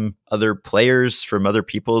from other players, from other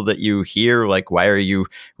people that you hear? Like, why are you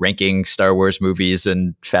ranking Star Wars movies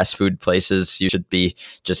and fast food places? You should be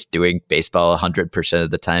just doing baseball 100% of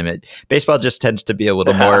the time. Baseball just tends to be a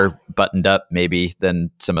little more buttoned up maybe than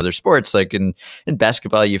some other sports. Like in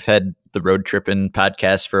basketball, you've had the Road Trippin'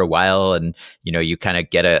 podcast for a while, and you kind of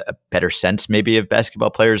get a better sense maybe of basketball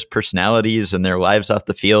players' personalities and their lives off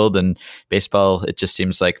the field. And baseball, it just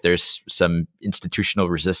seems like there's some institutional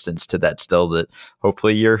resistance to that still that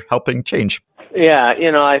hopefully you're helping change. Yeah,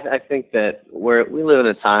 I think that we live in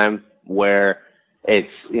a time where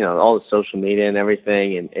it's all the social media and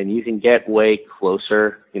everything, and you can get way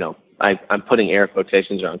closer. I'm putting air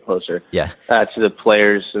quotations around closer to the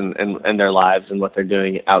players and their lives and what they're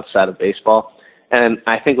doing outside of baseball. And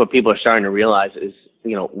I think what people are starting to realize is,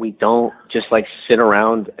 we don't just like sit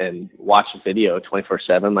around and watch a video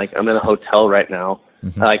 24/7. Like I'm in a hotel right now.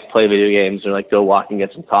 Mm-hmm. I like play video games or like go walk and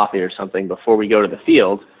get some coffee or something before we go to the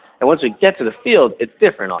field. And once we get to the field, it's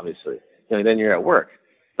different, obviously. Then you're at work.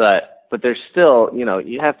 But there's still,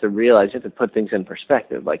 you have to realize, you have to put things in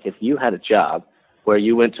perspective. Like if you had a job where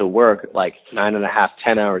you went to work like 9.5,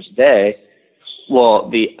 10 hours a day, well,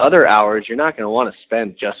 the other hours you're not going to want to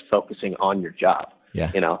spend just focusing on your job.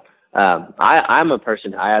 Yeah. I'm a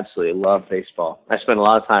person, I absolutely love baseball. I spend a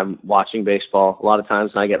lot of time watching baseball. A lot of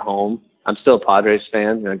times when I get home, I'm still a Padres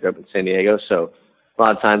fan. I grew up in San Diego, so a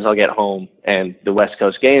lot of times I'll get home and the West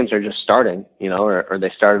Coast games are just starting, or they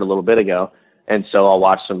started a little bit ago. And so I'll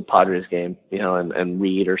watch some Padres game, and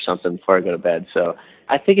read or something before I go to bed. So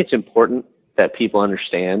I think it's important that people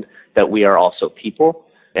understand that we are also people,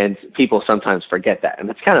 and people sometimes forget that. And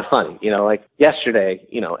it's kind of funny, like yesterday,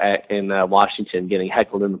 in Washington getting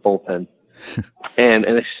heckled in the bullpen. and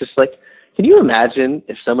it's just like, can you imagine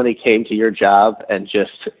if somebody came to your job and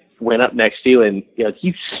just went up next to you and,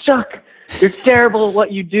 you suck, you're terrible at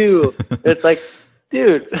what you do. It's like,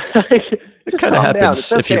 dude, it kind of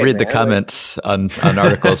happens. Okay, if you read the comments on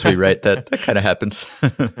articles we write, that kind of happens.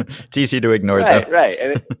 It's easy to ignore, though. Right.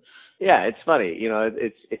 And Yeah, it's funny.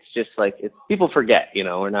 It's just like people forget.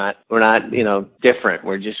 We're not different.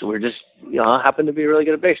 We're just happen to be really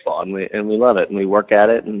good at baseball, and we love it, and we work at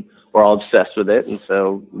it, and we're all obsessed with it, and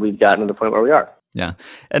so we've gotten to the point where we are. Yeah.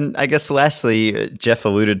 And I guess lastly, Jeff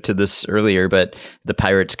alluded to this earlier, but the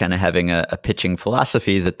Pirates kind of having a pitching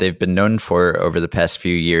philosophy that they've been known for over the past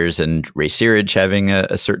few years, and Ray Searage having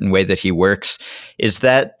a certain way that he works. Is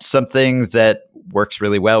that something that works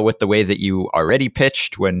really well with the way that you already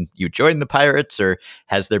pitched when you joined the Pirates, or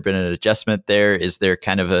has there been an adjustment there? Is there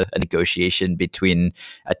kind of a negotiation between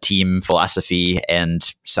a team philosophy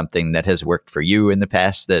and something that has worked for you in the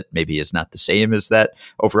past that maybe is not the same as that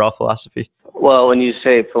overall philosophy? Well, when you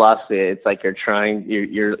say philosophy, it's like you're trying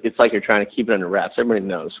to keep it under wraps. Everybody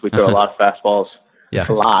knows we throw a lot of fastballs,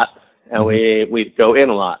 a lot, and we go in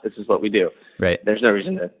a lot. This is what we do. Right. There's no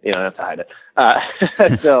reason to have to hide it.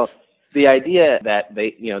 So the idea that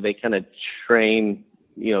they kind of train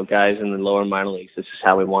guys in the lower minor leagues. This is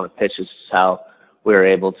how we want to pitch. This is how we're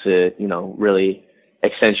able to really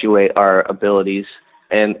accentuate our abilities.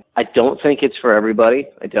 And I don't think it's for everybody.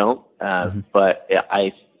 I don't. But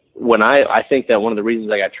I think that one of the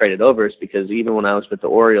reasons I got traded over is because even when I was with the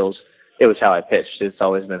Orioles, it was how I pitched. It's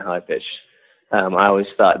always been how I pitched. I always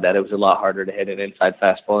thought that it was a lot harder to hit an inside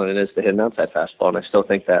fastball than it is to hit an outside fastball, and I still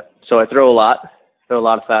think that. So I throw a lot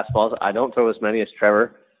of fastballs. I don't throw as many as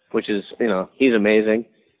Trevor, which is, he's amazing.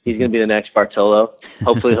 He's going to be the next Bartolo.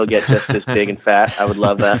 Hopefully he'll get just as big and fat. I would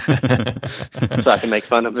love that. So I can make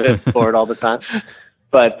fun of him for it all the time.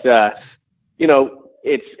 But,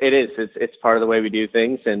 it's part of the way we do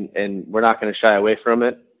things, and we're not going to shy away from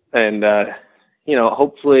it. And,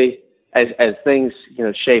 hopefully as things,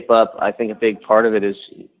 shape up, I think a big part of it is,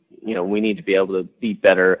 we need to be able to be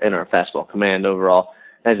better in our fastball command overall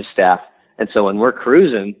as a staff. And so when we're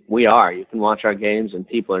cruising, you can watch our games and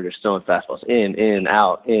people are just throwing fastballs in,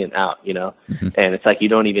 out, and it's like you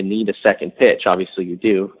don't even need a second pitch. Obviously you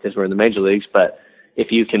do because we're in the major leagues, but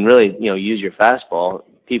if you can really, use your fastball,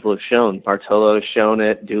 people have shown, Bartolo has shown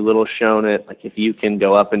it, Doolittle's shown it. Like if you can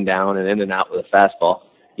go up and down and in and out with a fastball,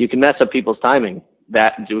 you can mess up people's timing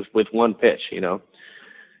with one pitch,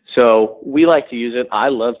 So we like to use it. I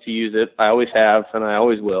love to use it. I always have, and I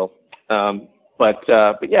always will. But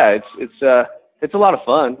yeah, it's a lot of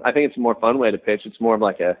fun. I think it's a more fun way to pitch. It's more of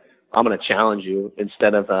like I'm going to challenge you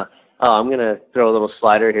instead of I'm going to throw a little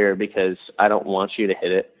slider here because I don't want you to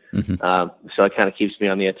hit it. So it kind of keeps me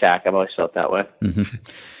on the attack. I've always felt that way.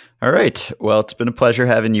 All right. Well, it's been a pleasure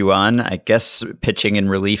having you on. I guess pitching in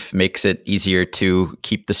relief makes it easier to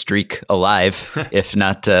keep the streak alive, if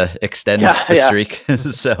not extend the streak.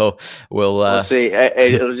 So we'll see.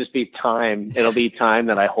 It'll just be time. It'll be time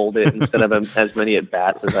that I hold it instead of as many at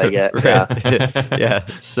bats as I get. Right. Yeah.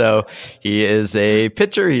 So he is a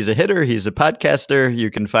pitcher. He's a hitter. He's a podcaster.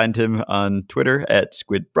 You can find him on Twitter at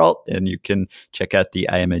Squid Brault, and you can check out the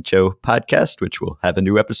IMHO podcast, which will have a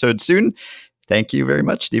new episode soon. Thank you very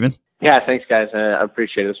much, Stephen. Yeah, thanks, guys. I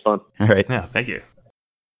appreciate it. It was fun. All right. Yeah, thank you.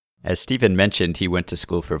 As Stephen mentioned, he went to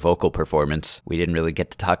school for vocal performance. We didn't really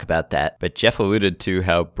get to talk about that, but Jeff alluded to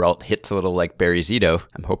how Brault hits a little like Barry Zito.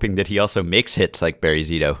 I'm hoping that he also makes hits like Barry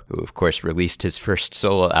Zito, who of course released his first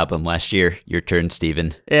solo album last year. Your turn,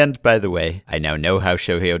 Stephen. And by the way, I now know how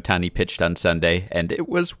Shohei Ohtani pitched on Sunday, and it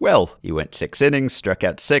was well. He went 6 innings, struck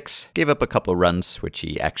out 6, gave up a couple runs, which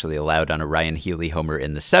he actually allowed on a Ryan Healy homer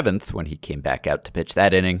in the 7th when he came back out to pitch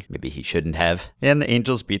that inning. Maybe he shouldn't have. And the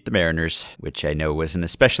Angels beat the Mariners, which I know was an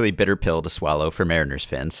especially bitter pill to swallow for Mariners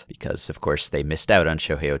fans, because of course they missed out on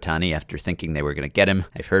Shohei Ohtani after thinking they were going to get him.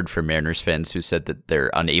 I've heard from Mariners fans who said that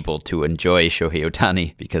they're unable to enjoy Shohei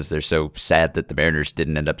Ohtani because they're so sad that the Mariners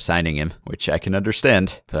didn't end up signing him, which I can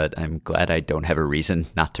understand, but I'm glad I don't have a reason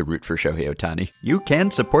not to root for Shohei Ohtani. You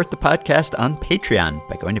can support the podcast on Patreon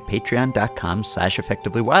by going to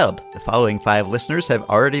patreon.com/effectivelywild. The following 5 listeners have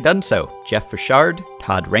already done so: Jeff Fashard,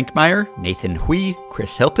 Todd Renkmeyer, Nathan Hui,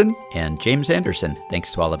 Chris Hilton, and James Anderson.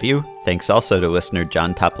 Thanks to all of you. Thanks also to listener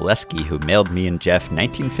John Topoleski, who mailed me and Jeff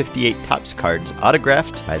 1958 Topps cards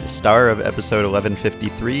autographed by the star of episode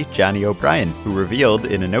 1153, Johnny O'Brien, who revealed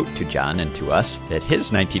in a note to John and to us that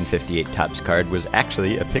his 1958 Topps card was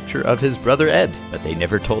actually a picture of his brother Ed, but they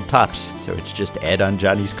never told Topps, so it's just Ed on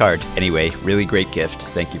Johnny's card. Anyway, really great gift.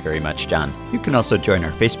 Thank you very much, John. You can also join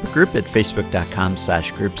our Facebook group at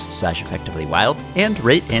facebook.com/groups/effectivelywild and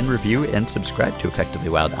rate and review and subscribe to Effectively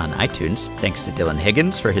Wild on iTunes. Thanks to Dylan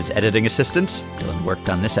Higgins for his editing assistance. Dylan worked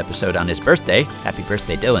on this episode on his birthday. Happy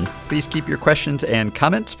birthday, Dylan. Please keep your questions and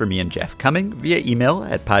comments for me and Jeff coming via email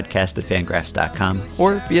at podcast@fangraphs.com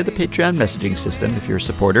or via the Patreon messaging system if you're a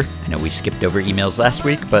supporter. I know we skipped over emails last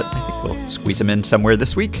week, but I think we'll squeeze them in somewhere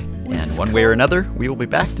this week. And one way or another, we will be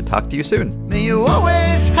back to talk to you soon. May you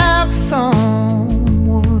always have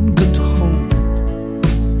someone good to hold.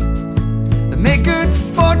 And may good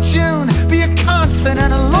fortune be a constant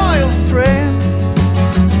and a loyal friend.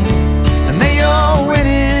 And may your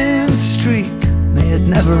winning streak, may it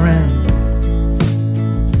never end.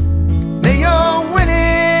 May your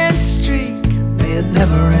winning streak, may it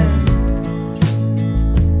never end.